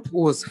Trump,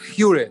 was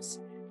furious.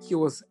 He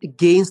was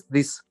against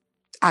this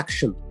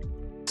action.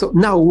 So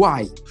now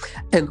why?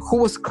 And who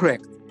was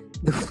correct?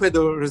 The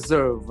Federal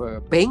Reserve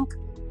Bank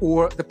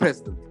or the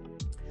president?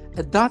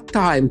 At that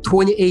time,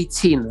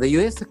 2018, the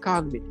US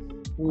economy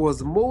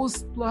was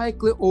most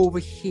likely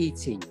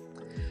overheating.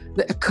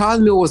 The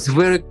economy was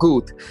very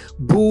good,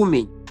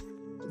 booming.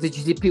 The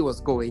GDP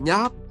was going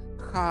up,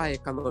 high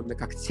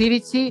economic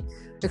activity.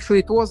 Actually,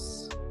 it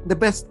was the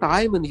best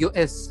time in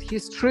US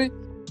history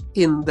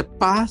in the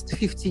past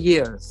 50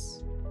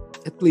 years,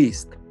 at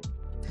least.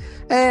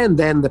 And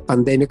then the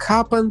pandemic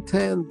happened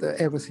and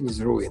everything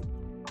is ruined.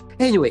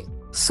 Anyway,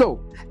 so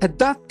at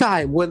that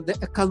time when the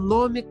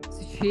economic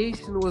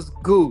situation was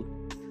good,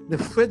 the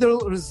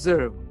Federal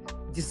Reserve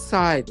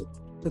decided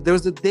that there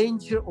was a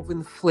danger of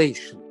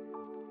inflation.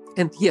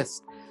 And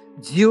yes,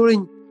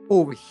 during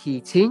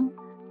overheating,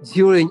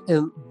 during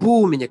a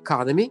booming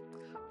economy,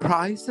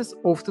 prices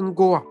often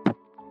go up.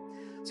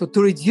 So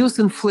to reduce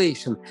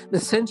inflation, the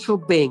central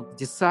bank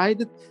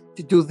decided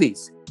to do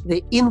this.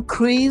 They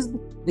increased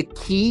the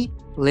key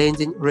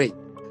lending rate.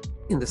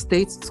 In the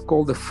States, it's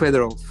called the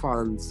federal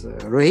funds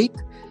rate.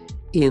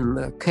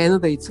 In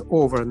Canada, it's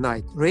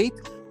overnight rate.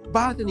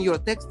 But in your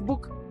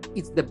textbook,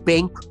 it's the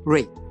bank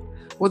rate.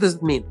 What does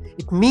it mean?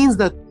 It means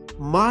that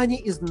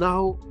money is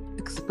now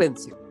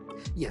expensive.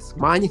 Yes,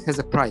 money has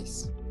a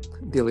price,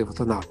 believe it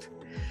or not.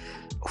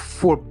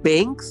 For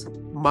banks,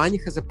 money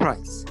has a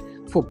price.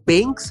 For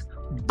banks,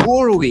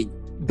 borrowing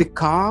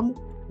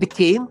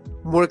became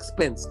more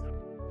expensive.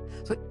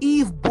 So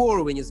if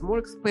borrowing is more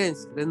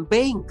expensive than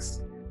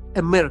banks,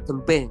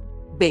 American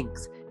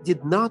banks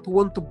did not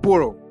want to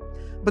borrow.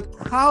 But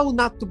how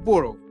not to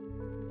borrow?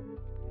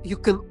 You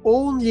can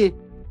only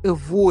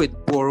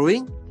avoid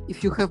borrowing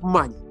if you have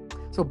money.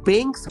 So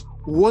banks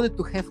wanted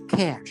to have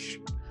cash.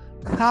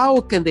 How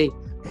can they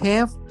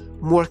have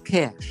more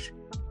cash?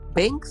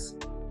 Banks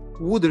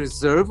would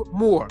reserve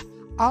more,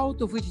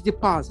 out of which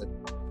deposit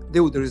they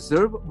would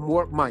reserve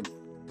more money.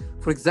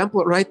 For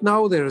example, right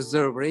now the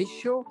reserve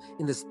ratio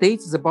in the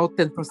States is about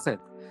 10%.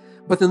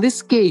 But in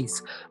this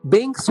case,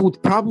 banks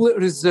would probably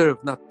reserve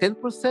not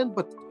 10%,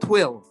 but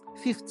 12,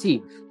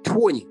 15,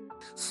 20,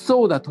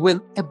 so that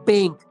when a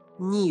bank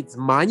needs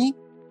money,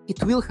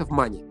 it will have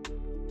money.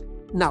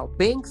 Now,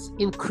 banks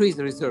increase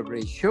the reserve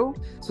ratio,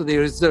 so they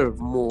reserve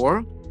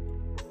more,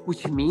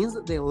 which means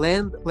they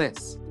lend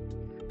less.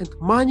 And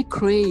money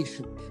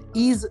creation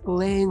is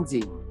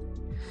lending.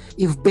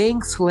 If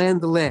banks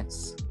lend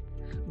less,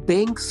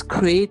 banks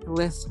create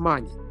less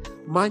money.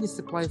 Money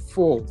supply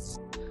falls.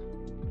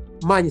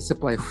 Money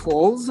supply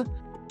falls,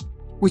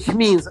 which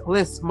means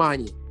less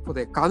money for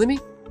the economy,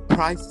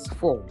 prices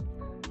fall.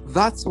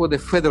 That's what the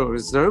Federal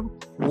Reserve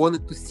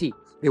wanted to see.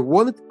 They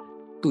wanted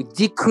to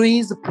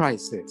decrease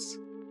prices,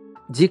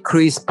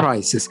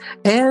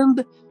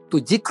 and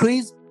to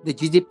decrease the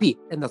GDP.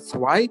 And that's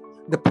why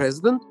the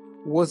president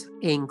was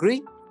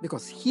angry,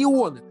 because he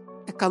wanted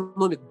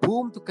economic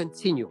boom to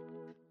continue.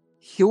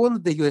 He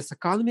wanted the US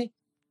economy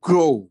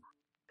grow.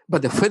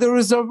 But the Federal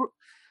Reserve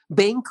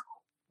Bank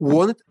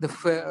wanted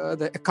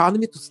the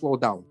economy to slow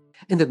down.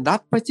 And in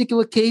that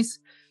particular case,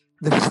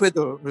 the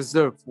Federal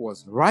Reserve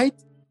was right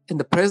and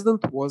the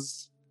president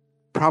was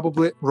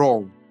probably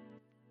wrong.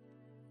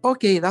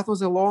 Okay, that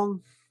was a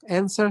long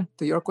answer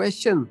to your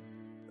question.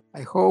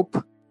 I hope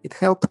it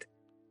helped.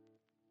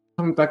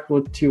 coming back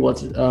to what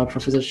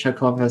Professor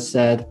Chekhov has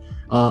said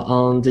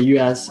on the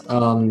U.S.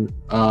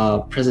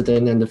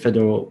 President and the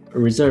Federal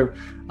Reserve,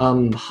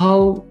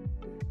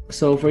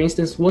 so for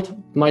instance, what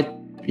might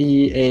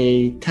be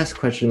a test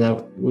question that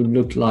would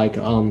look like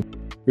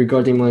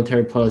regarding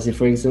monetary policy?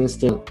 For instance,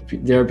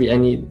 there be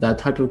any that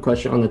type of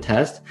question on the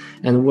test,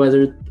 and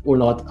whether or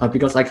not,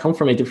 because I come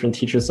from a different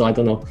teacher, so I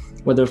don't know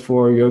whether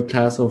for your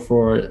class or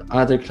for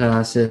other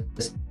classes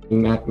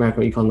in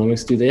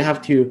macroeconomics, do they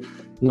have to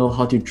know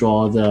how to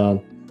draw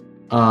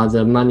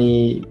the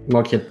money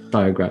market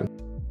diagram?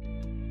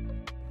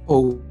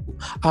 Oh,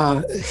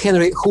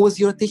 Henry, who was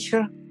your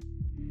teacher?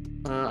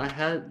 I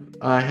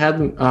had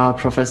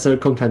Professor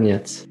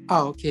Kompaniec.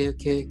 Oh,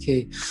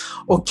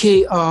 okay.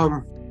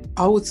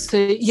 I would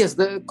say yes.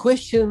 The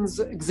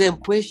exam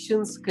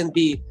questions can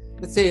be,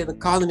 let's say, an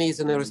economy is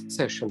in a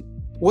recession.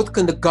 What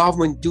can the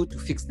government do to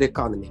fix the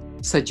economy?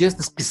 Suggest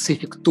a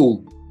specific tool.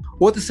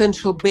 What the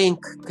central bank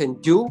can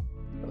do?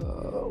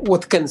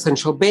 What can the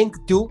central bank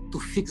do to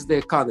fix the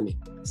economy?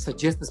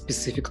 Suggest a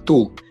specific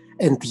tool.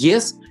 And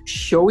yes,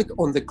 show it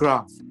on the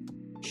graph.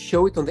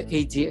 Show it on the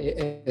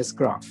ADAS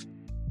graph.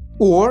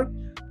 Or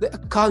the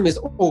economy is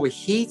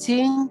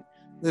overheating.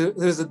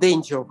 There's a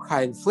danger of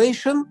high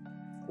inflation.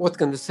 What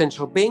can the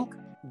central bank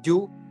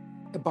do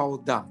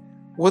about that?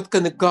 What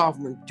can the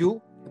government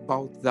do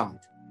about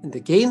that? And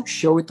again,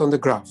 show it on the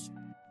graph.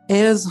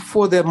 As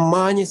for the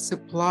money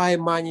supply,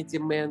 money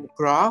demand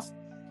graph,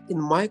 in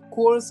my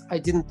course, I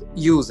didn't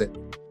use it.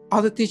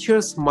 Other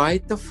teachers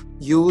might have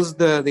used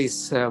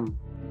this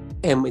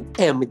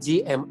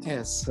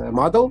MDMS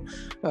model,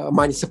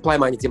 money supply,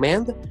 money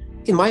demand.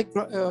 In my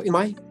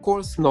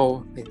course,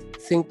 no, I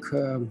think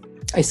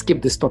I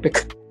skipped this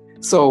topic.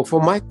 So for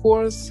my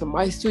course,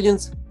 my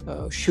students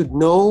should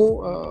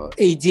know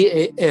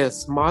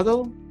ADAS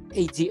model,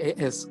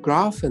 ADAS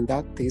graph, and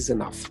that is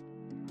enough.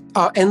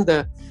 And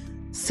the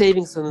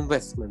savings and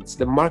investments,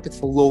 the market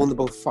for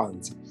loanable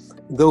funds,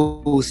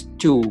 those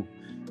two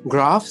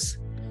graphs,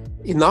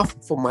 enough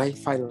for my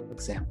final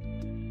exam.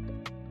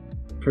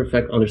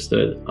 Perfect,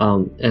 understood.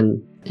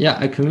 And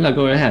yeah, Camila,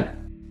 go ahead.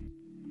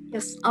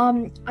 Yes.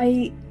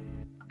 I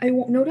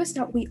noticed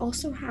that we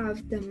also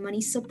have the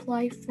money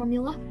supply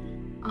formula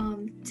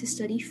to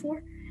study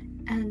for.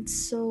 And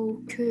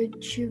so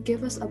could you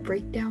give us a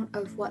breakdown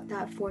of what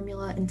that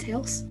formula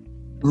entails?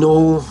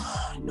 No.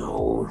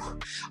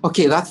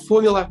 Okay, that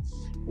formula,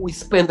 we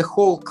spent the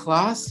whole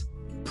class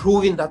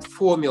proving that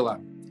formula.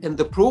 And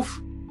the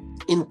proof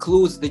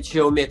includes the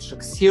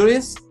geometric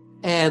series,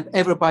 and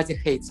everybody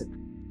hates it,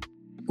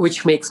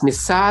 which makes me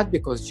sad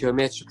because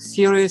geometric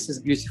series is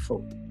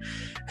beautiful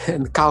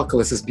and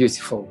calculus is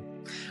beautiful.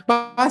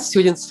 But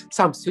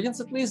some students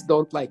at least,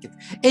 don't like it.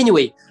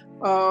 Anyway,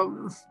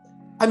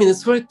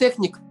 it's very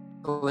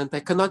technical and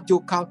I cannot do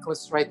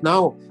calculus right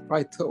now,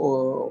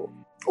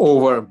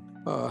 over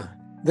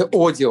the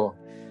audio.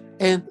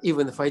 And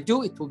even if I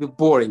do, it will be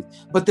boring.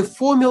 But the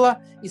formula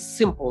is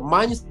simple.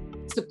 Money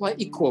supply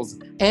equals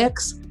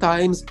X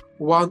times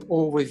 1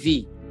 over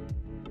V.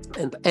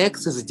 And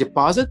X is a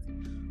deposit,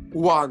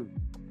 1,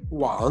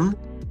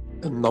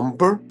 a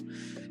number,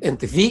 and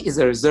V is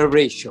a reserve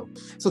ratio.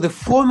 So the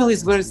formula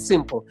is very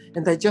simple.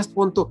 And I just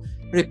want to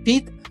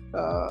repeat,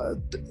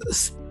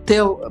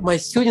 tell my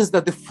students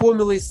that the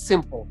formula is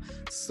simple.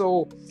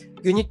 So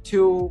you need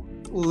to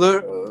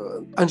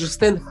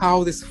understand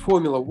how this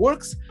formula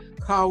works,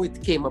 how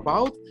it came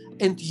about,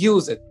 and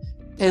use it.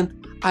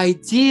 And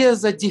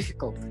ideas are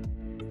difficult,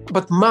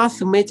 but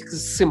mathematics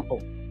is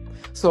simple.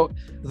 So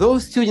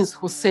those students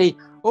who say,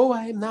 oh,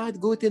 I'm not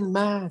good in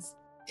math.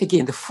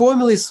 Again, the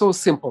formula is so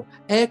simple.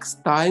 X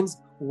times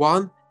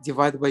 1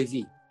 divided by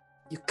V.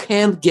 You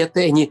can't get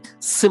any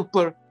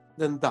simpler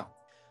than that.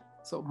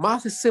 So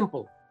math is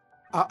simple.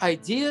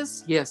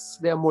 Ideas, yes,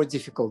 they are more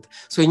difficult.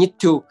 So you need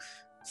to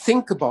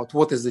think about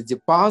what is the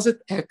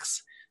deposit,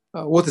 X,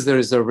 what is the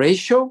reserve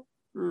ratio.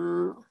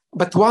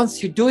 But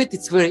once you do it,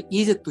 it's very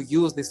easy to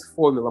use this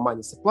formula.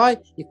 Money supply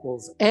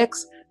equals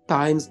X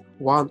times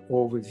 1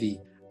 over V.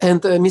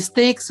 And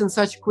mistakes in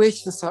such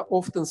questions are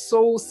often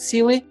so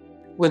silly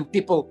when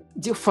people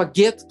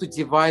forget to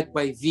divide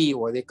by V,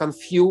 or they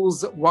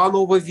confuse 1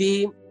 over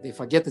V. They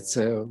forget it's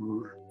a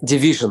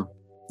division.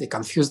 They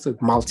confuse it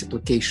with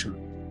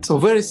multiplication. So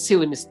very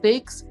silly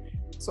mistakes.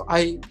 So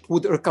I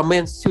would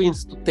recommend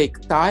students to take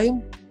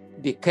time,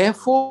 be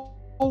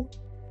careful,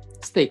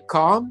 stay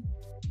calm,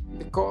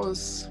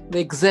 because the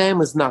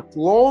exam is not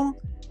long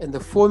and the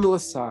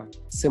formulas are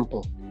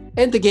simple.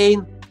 And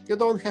again, you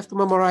don't have to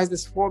memorize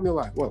this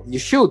formula. Well, you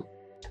should,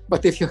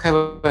 but if you have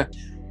a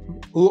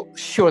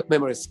short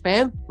memory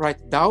span, write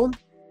it down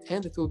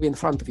and it will be in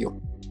front of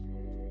you.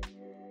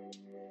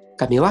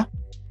 Camila?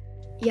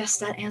 Yes,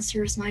 that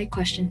answers my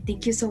question.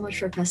 Thank you so much,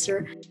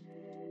 Professor.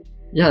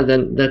 Yeah,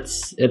 then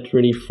that's it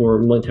really for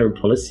monetary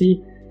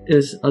policy.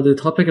 Is the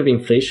topic of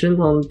inflation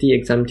on the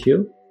exam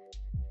too?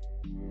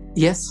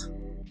 Yes.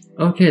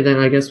 Okay, then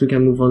I guess we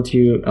can move on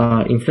to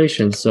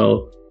inflation.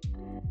 So,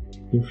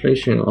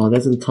 inflation,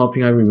 that's a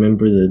topic I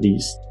remember the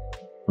least.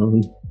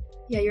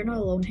 Yeah, you're not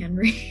alone,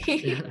 Henry.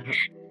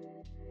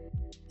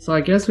 So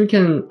I guess we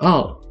can.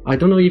 Oh, I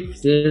don't know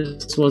if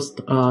this was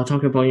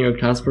talked about in your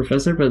class,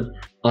 Professor, but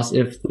ask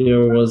if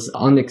there was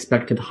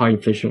unexpected high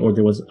inflation or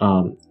there was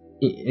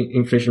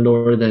inflation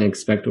lower than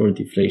expected or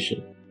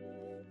deflation.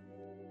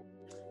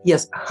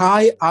 Yes,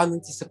 high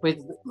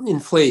unanticipated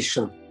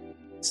inflation.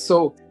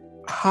 So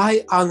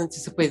high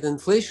unanticipated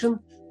inflation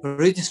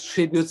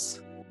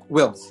redistributes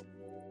wealth.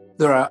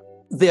 There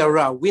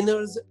are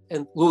winners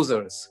and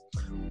losers.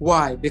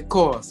 Why?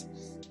 Because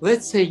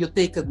let's say you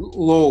take a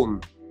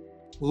loan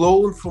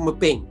from a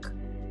bank.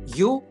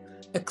 You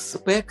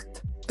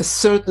expect a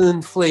certain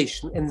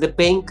inflation and the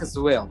bank as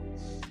well.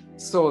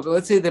 So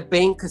let's say the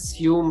bank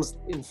assumes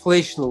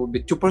inflation will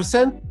be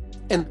 2%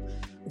 and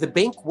the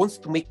bank wants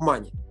to make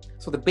money.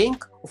 So the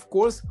bank, of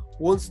course,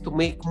 wants to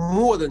make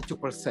more than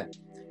 2%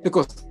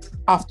 because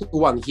after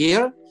 1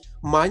 year,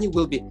 money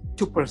will be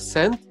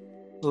 2%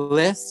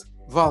 less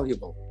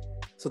valuable.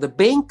 So the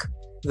bank,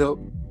 the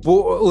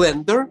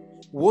lender,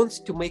 wants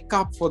to make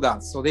up for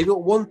that. So they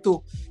will want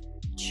to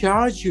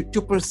charge you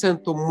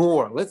 2% or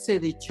more. Let's say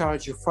they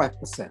charge you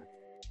 5%.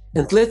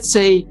 And let's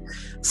say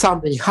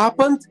something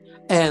happened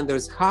and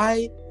there's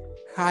high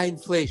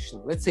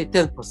inflation, let's say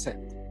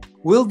 10%.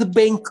 Will the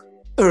bank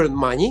earn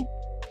money?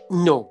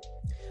 No.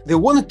 They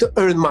wanted to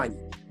earn money.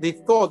 They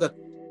thought that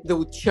they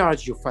would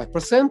charge you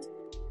 5%,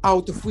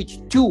 out of which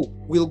 2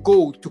 will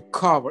go to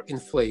cover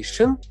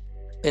inflation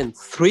and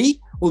 3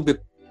 will be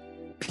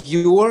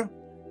pure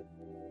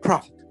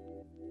profit,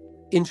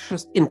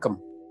 interest income.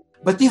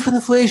 But if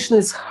inflation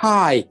is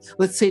high,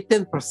 let's say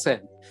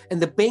 10%,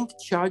 and the bank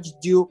charged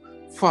you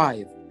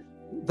 5,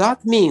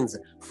 that means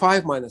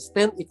 5 minus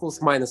 10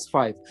 equals minus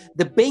 5.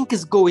 The bank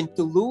is going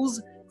to lose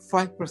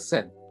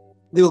 5%.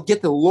 They will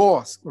get a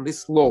loss on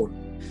this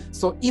loan.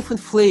 So if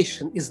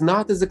inflation is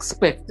not as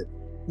expected,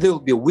 there will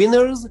be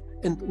winners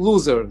and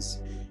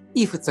losers.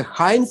 If it's a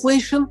high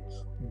inflation,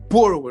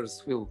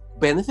 borrowers will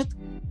benefit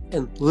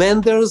and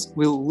lenders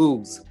will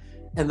lose.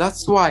 And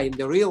that's why in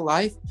the real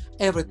life,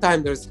 every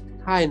time there's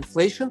high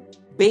inflation,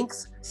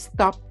 banks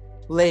stop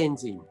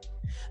lending.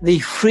 They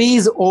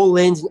freeze all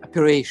lending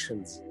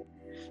operations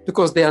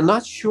because they are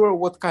not sure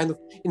what kind of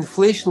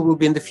inflation will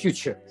be in the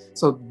future.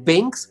 So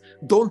banks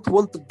don't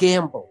want to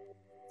gamble.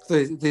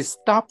 So they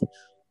stop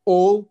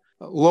all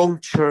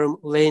long-term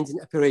lending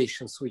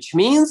operations, which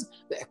means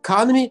the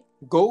economy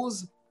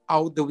goes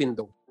out the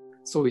window.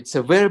 So it's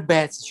a very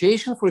bad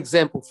situation. For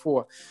example,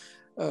 for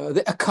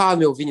the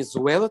economy of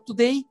Venezuela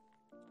today,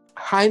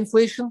 high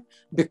inflation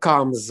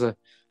becomes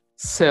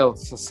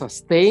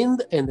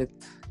self-sustained and it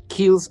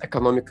kills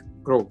economic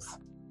growth.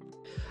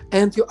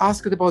 And you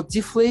asked about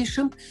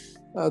deflation.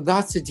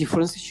 That's a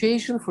different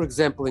situation. For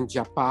example, in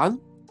Japan,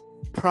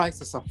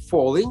 prices are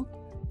falling,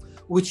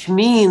 which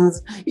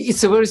means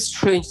it's a very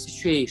strange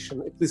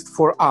situation, at least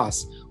for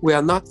us. We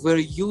are not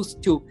very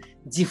used to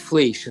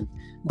deflation.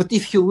 But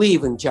if you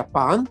live in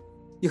Japan,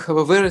 you have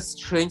a very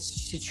strange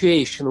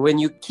situation when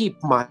you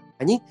keep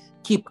money,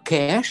 keep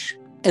cash,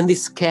 and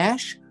this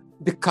cash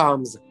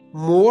becomes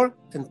more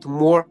and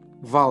more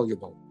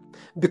valuable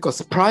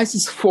because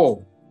prices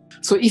fall.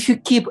 So if you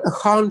keep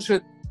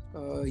 100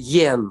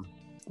 yen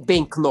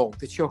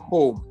banknote at your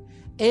home,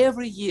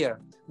 every year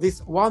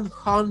this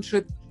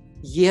 100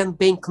 yen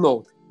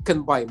banknote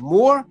can buy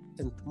more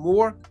and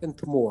more and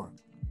more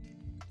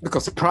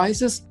because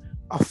prices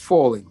are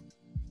falling,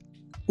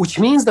 which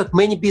means that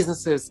many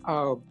businesses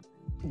are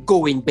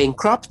going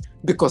bankrupt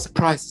because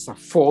prices are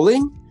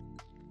falling.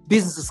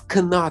 Businesses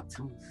cannot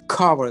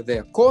cover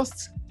their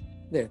costs,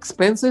 their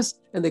expenses,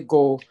 and they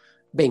go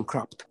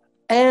bankrupt.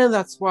 And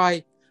that's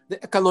why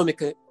the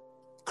economic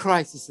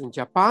crisis in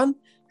Japan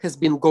has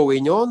been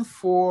going on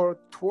for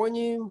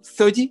 20,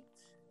 30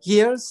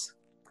 years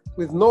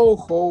with no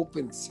hope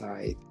in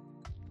sight.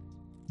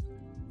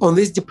 On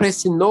this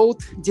depressing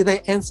note, did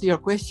I answer your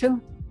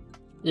question?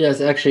 Yes,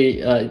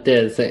 actually, it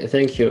did.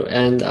 Thank you.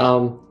 And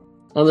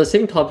on the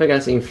same topic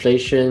as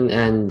inflation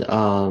and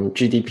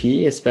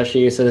GDP,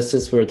 especially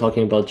since we're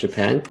talking about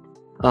Japan,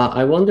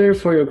 I wonder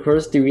for your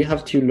course, do we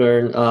have to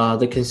learn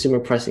the consumer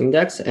price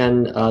index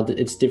and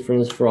its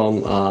difference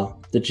from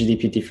the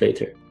GDP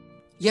deflator?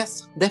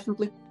 Yes,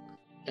 definitely.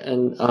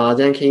 And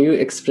then can you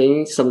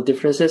explain some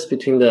differences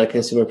between the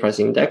consumer price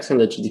index and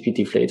the GDP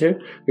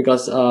deflator?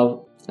 Because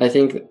I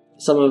think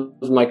some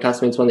of my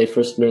classmates, when they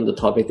first learned the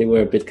topic, they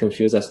were a bit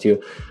confused as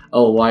to,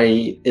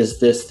 why is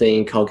this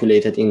thing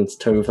calculated in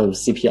terms of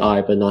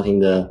CPI but not in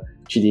the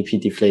GDP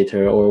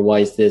deflator? Or why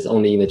is this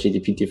only in the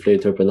GDP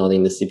deflator but not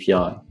in the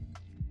CPI?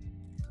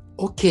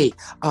 Okay,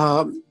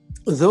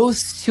 those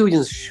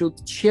students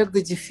should check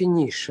the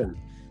definition,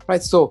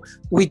 right? So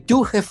we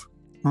do have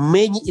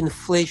many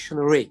inflation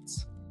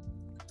rates.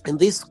 In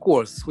this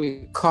course,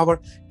 we cover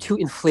 2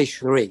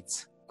 inflation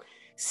rates,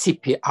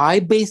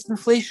 CPI-based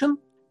inflation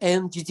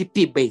and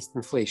GDP-based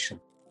inflation.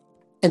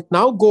 And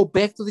now go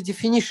back to the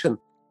definition.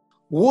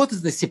 What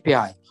is the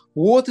CPI?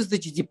 What is the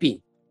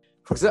GDP?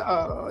 For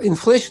example,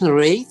 inflation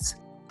rates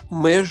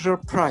measure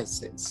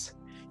prices,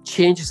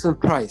 changes in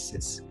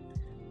prices.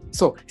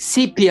 So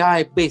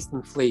CPI-based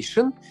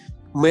inflation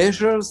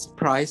measures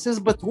prices,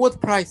 but what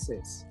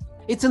prices?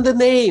 It's in the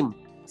name,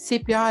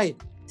 CPI.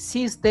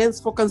 C stands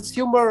for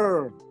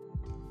consumer.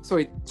 So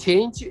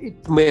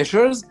it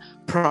measures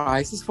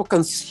prices for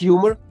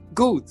consumer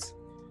goods.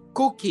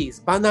 Cookies,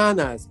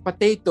 bananas,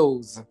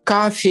 potatoes,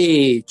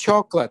 coffee,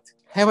 chocolate.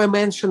 Have I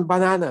mentioned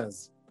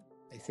bananas?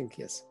 I think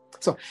yes.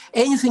 So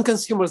anything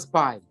consumers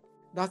buy,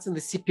 that's in the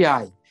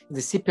CPI, in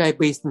the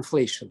CPI-based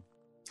inflation.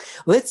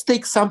 Let's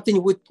take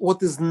something with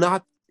what is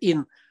not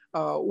in,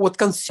 what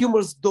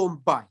consumers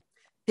don't buy.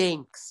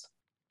 Tanks,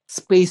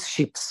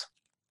 spaceships,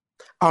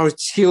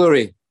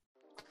 artillery,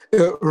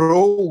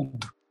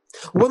 road.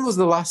 When was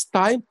the last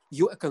time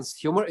you, a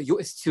consumer, you,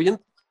 a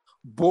student,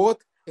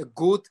 bought a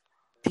good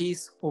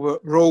piece of a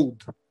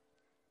road?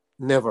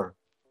 Never.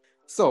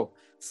 So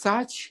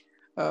such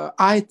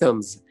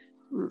items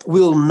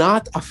will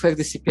not affect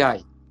the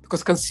CPI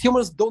because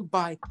consumers don't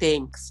buy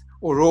tanks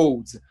or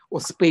roads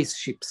or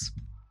spaceships.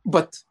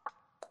 But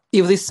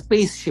if this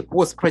spaceship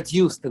was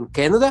produced in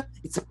Canada,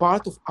 it's a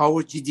part of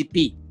our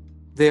GDP.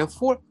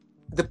 Therefore,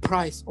 the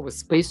price of a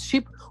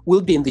spaceship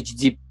will be in the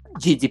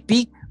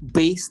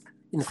GDP-based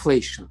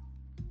inflation.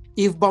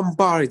 If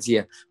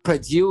Bombardier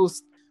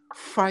produced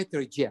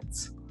fighter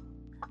jets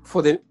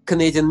for the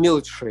Canadian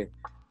military,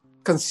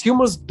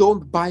 consumers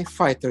don't buy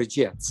fighter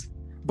jets,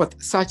 but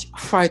such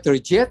fighter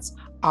jets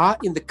are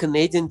in the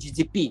Canadian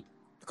GDP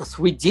because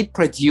we did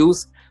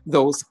produce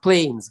those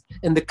planes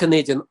and the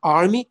Canadian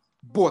Army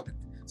bought it.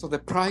 So the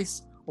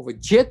price of a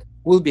jet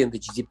will be in the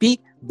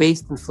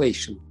GDP-based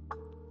inflation.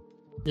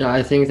 Yeah,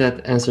 I think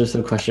that answers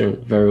the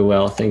question very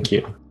well. Thank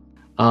you.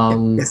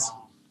 Yes.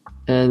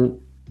 And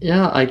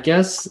yeah, I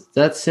guess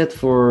that's it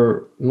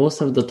for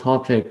most of the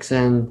topics.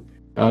 And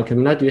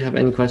Camilla, do you have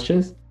any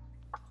questions?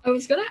 I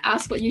was going to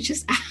ask what you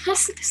just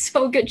asked.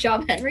 So good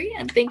job, Henry.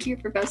 And thank you,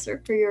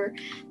 Professor, for your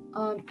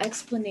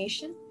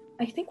explanation.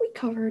 I think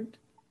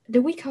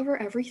did we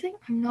cover everything?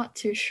 I'm not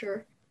too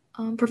sure.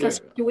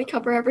 Professor, did we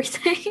cover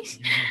everything?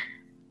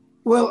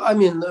 Well, I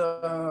mean,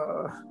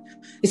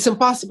 it's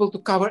impossible to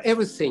cover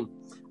everything.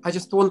 I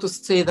just want to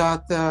say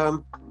that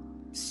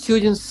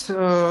students,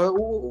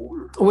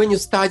 when you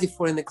study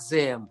for an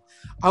exam,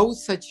 I would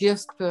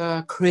suggest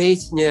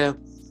creating a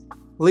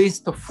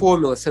list of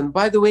formulas. And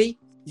by the way,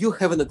 you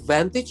have an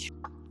advantage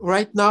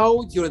right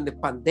now during the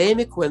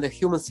pandemic when the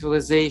human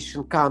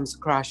civilization comes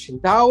crashing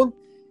down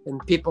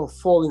and people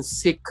falling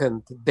sick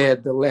and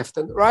dead left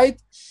and right.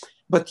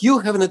 But you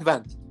have an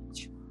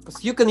advantage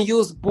because you can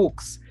use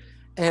books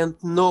and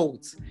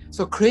notes.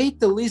 So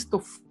create a list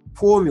of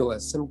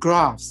formulas and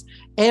graphs,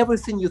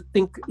 everything you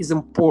think is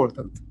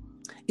important.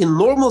 In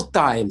normal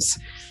times,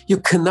 you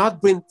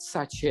cannot bring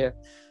such a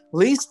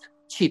list,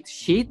 cheat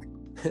sheet,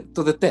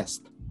 to the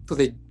test, to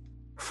the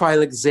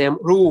final exam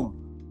room.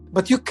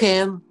 But you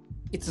can,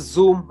 it's a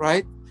Zoom,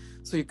 right?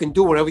 So you can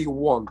do whatever you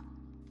want.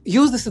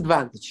 Use this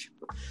advantage.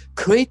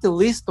 Create a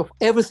list of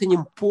everything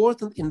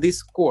important in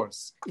this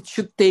course. It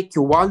should take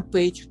you 1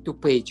 page, 2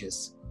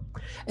 pages.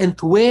 And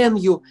when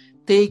you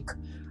take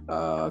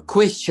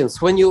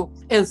questions, when you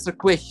answer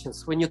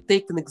questions, when you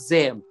take an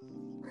exam,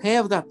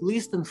 have that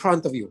list in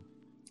front of you.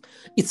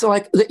 It's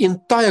like the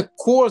entire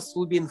course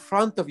will be in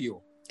front of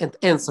you and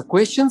answer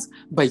questions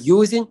by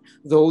using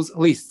those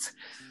lists.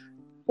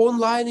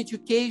 Online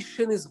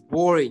education is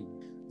boring.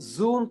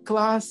 Zoom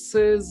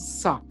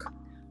classes suck.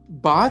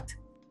 But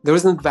there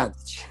is an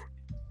advantage.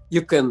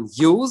 You can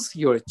use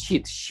your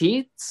cheat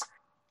sheets.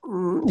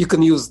 You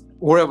can use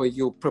wherever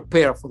you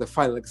prepare for the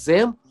final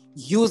exam.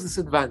 Use this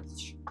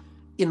advantage.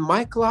 In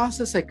my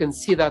classes, I can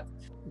see that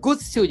good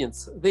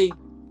students, they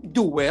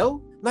do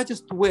well, not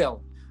just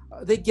well,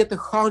 they get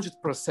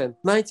 100%,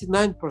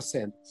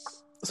 99%.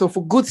 So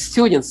for good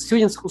students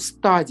who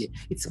study,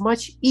 it's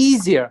much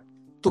easier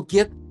to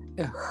get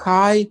a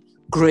high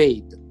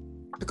grade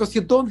because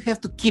you don't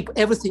have to keep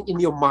everything in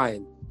your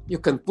mind. You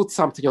can put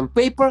something on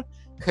paper,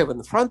 have it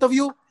in front of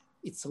you.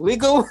 It's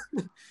legal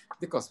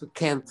because we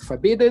can't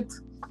forbid it,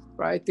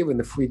 right? Even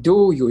if we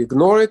do, you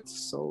ignore it.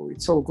 So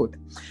it's all good.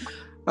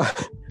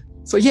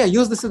 So yeah,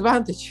 use this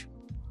advantage.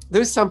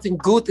 There is something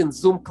good in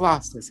Zoom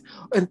classes.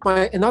 And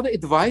my another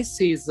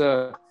advice is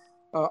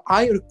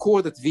I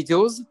recorded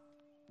videos.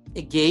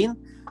 Again,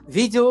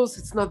 videos,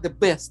 it's not the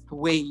best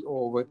way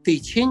of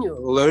teaching,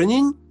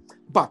 learning,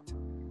 but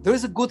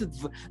there's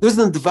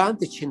an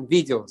advantage in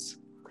videos.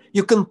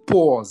 You can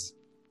pause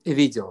a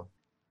video.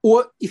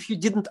 Or if you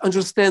didn't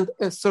understand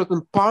a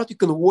certain part, you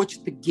can watch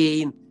it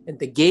again and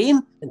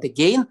again and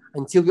again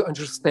until you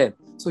understand.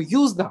 So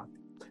use that.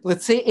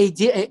 Let's say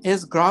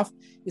ADAS graph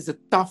is a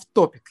tough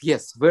topic.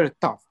 Yes, very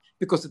tough,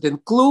 because it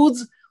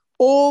includes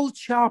all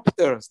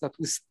chapters that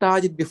we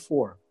studied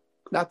before.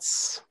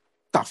 That's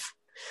tough.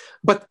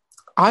 But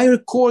I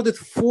recorded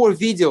 4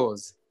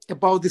 videos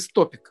about this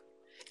topic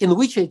in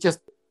which I just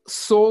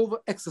solve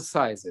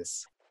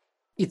exercises.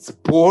 It's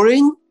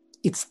boring,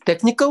 it's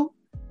technical,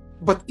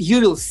 but you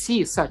will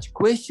see such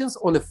questions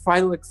on the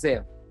final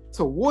exam.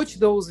 So watch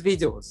those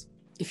videos.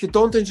 If you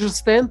don't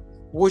understand,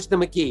 watch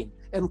them again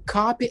and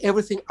copy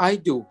everything I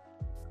do.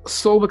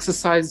 Solve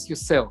exercises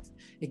yourself.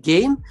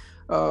 Again,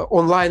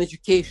 online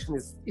education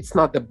it's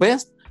not the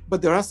best,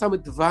 but there are some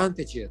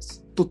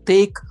advantages to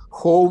take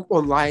home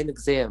online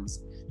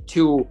exams,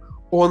 to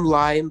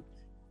online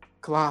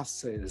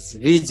classes,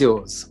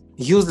 videos.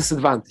 Use this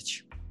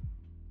advantage.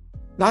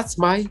 That's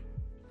my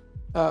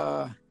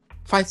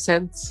 5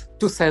 cents,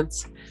 2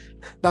 cents.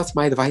 That's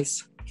my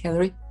advice,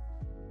 Henry.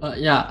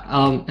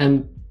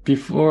 And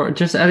before,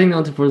 just adding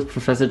on to what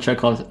Professor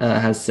Chekhov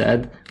has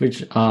said,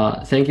 which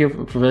thank you,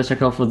 Professor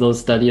Chekhov, for those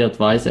study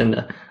advice.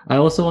 And I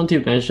also want to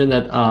mention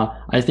that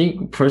I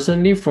think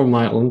personally for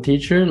my own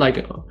teacher,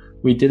 like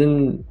we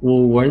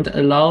weren't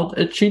allowed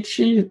a cheat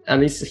sheet. At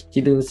least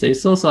he didn't say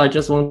so. So I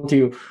just want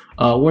to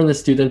warn the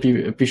student,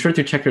 be sure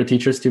to check your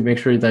teachers to make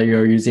sure that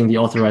you're using the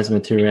authorized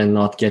material and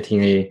not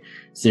getting a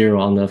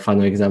 0 on the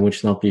final exam,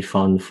 which will not be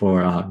fun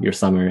for your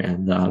summer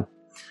and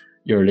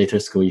your later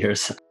school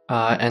years.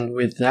 And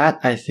with that,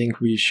 I think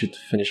we should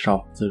finish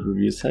off the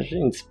review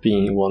session. It's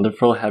been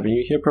wonderful having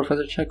you here,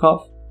 Professor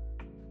Chekhov.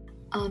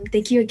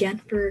 Thank you again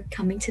for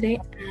coming today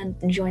and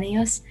joining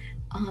us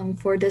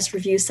for this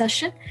review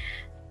session.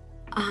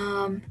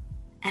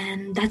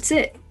 And that's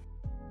it.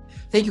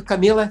 Thank you,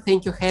 Camila.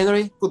 Thank you,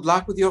 Henry. Good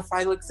luck with your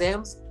final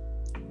exams.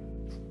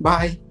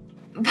 Bye.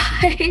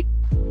 Bye.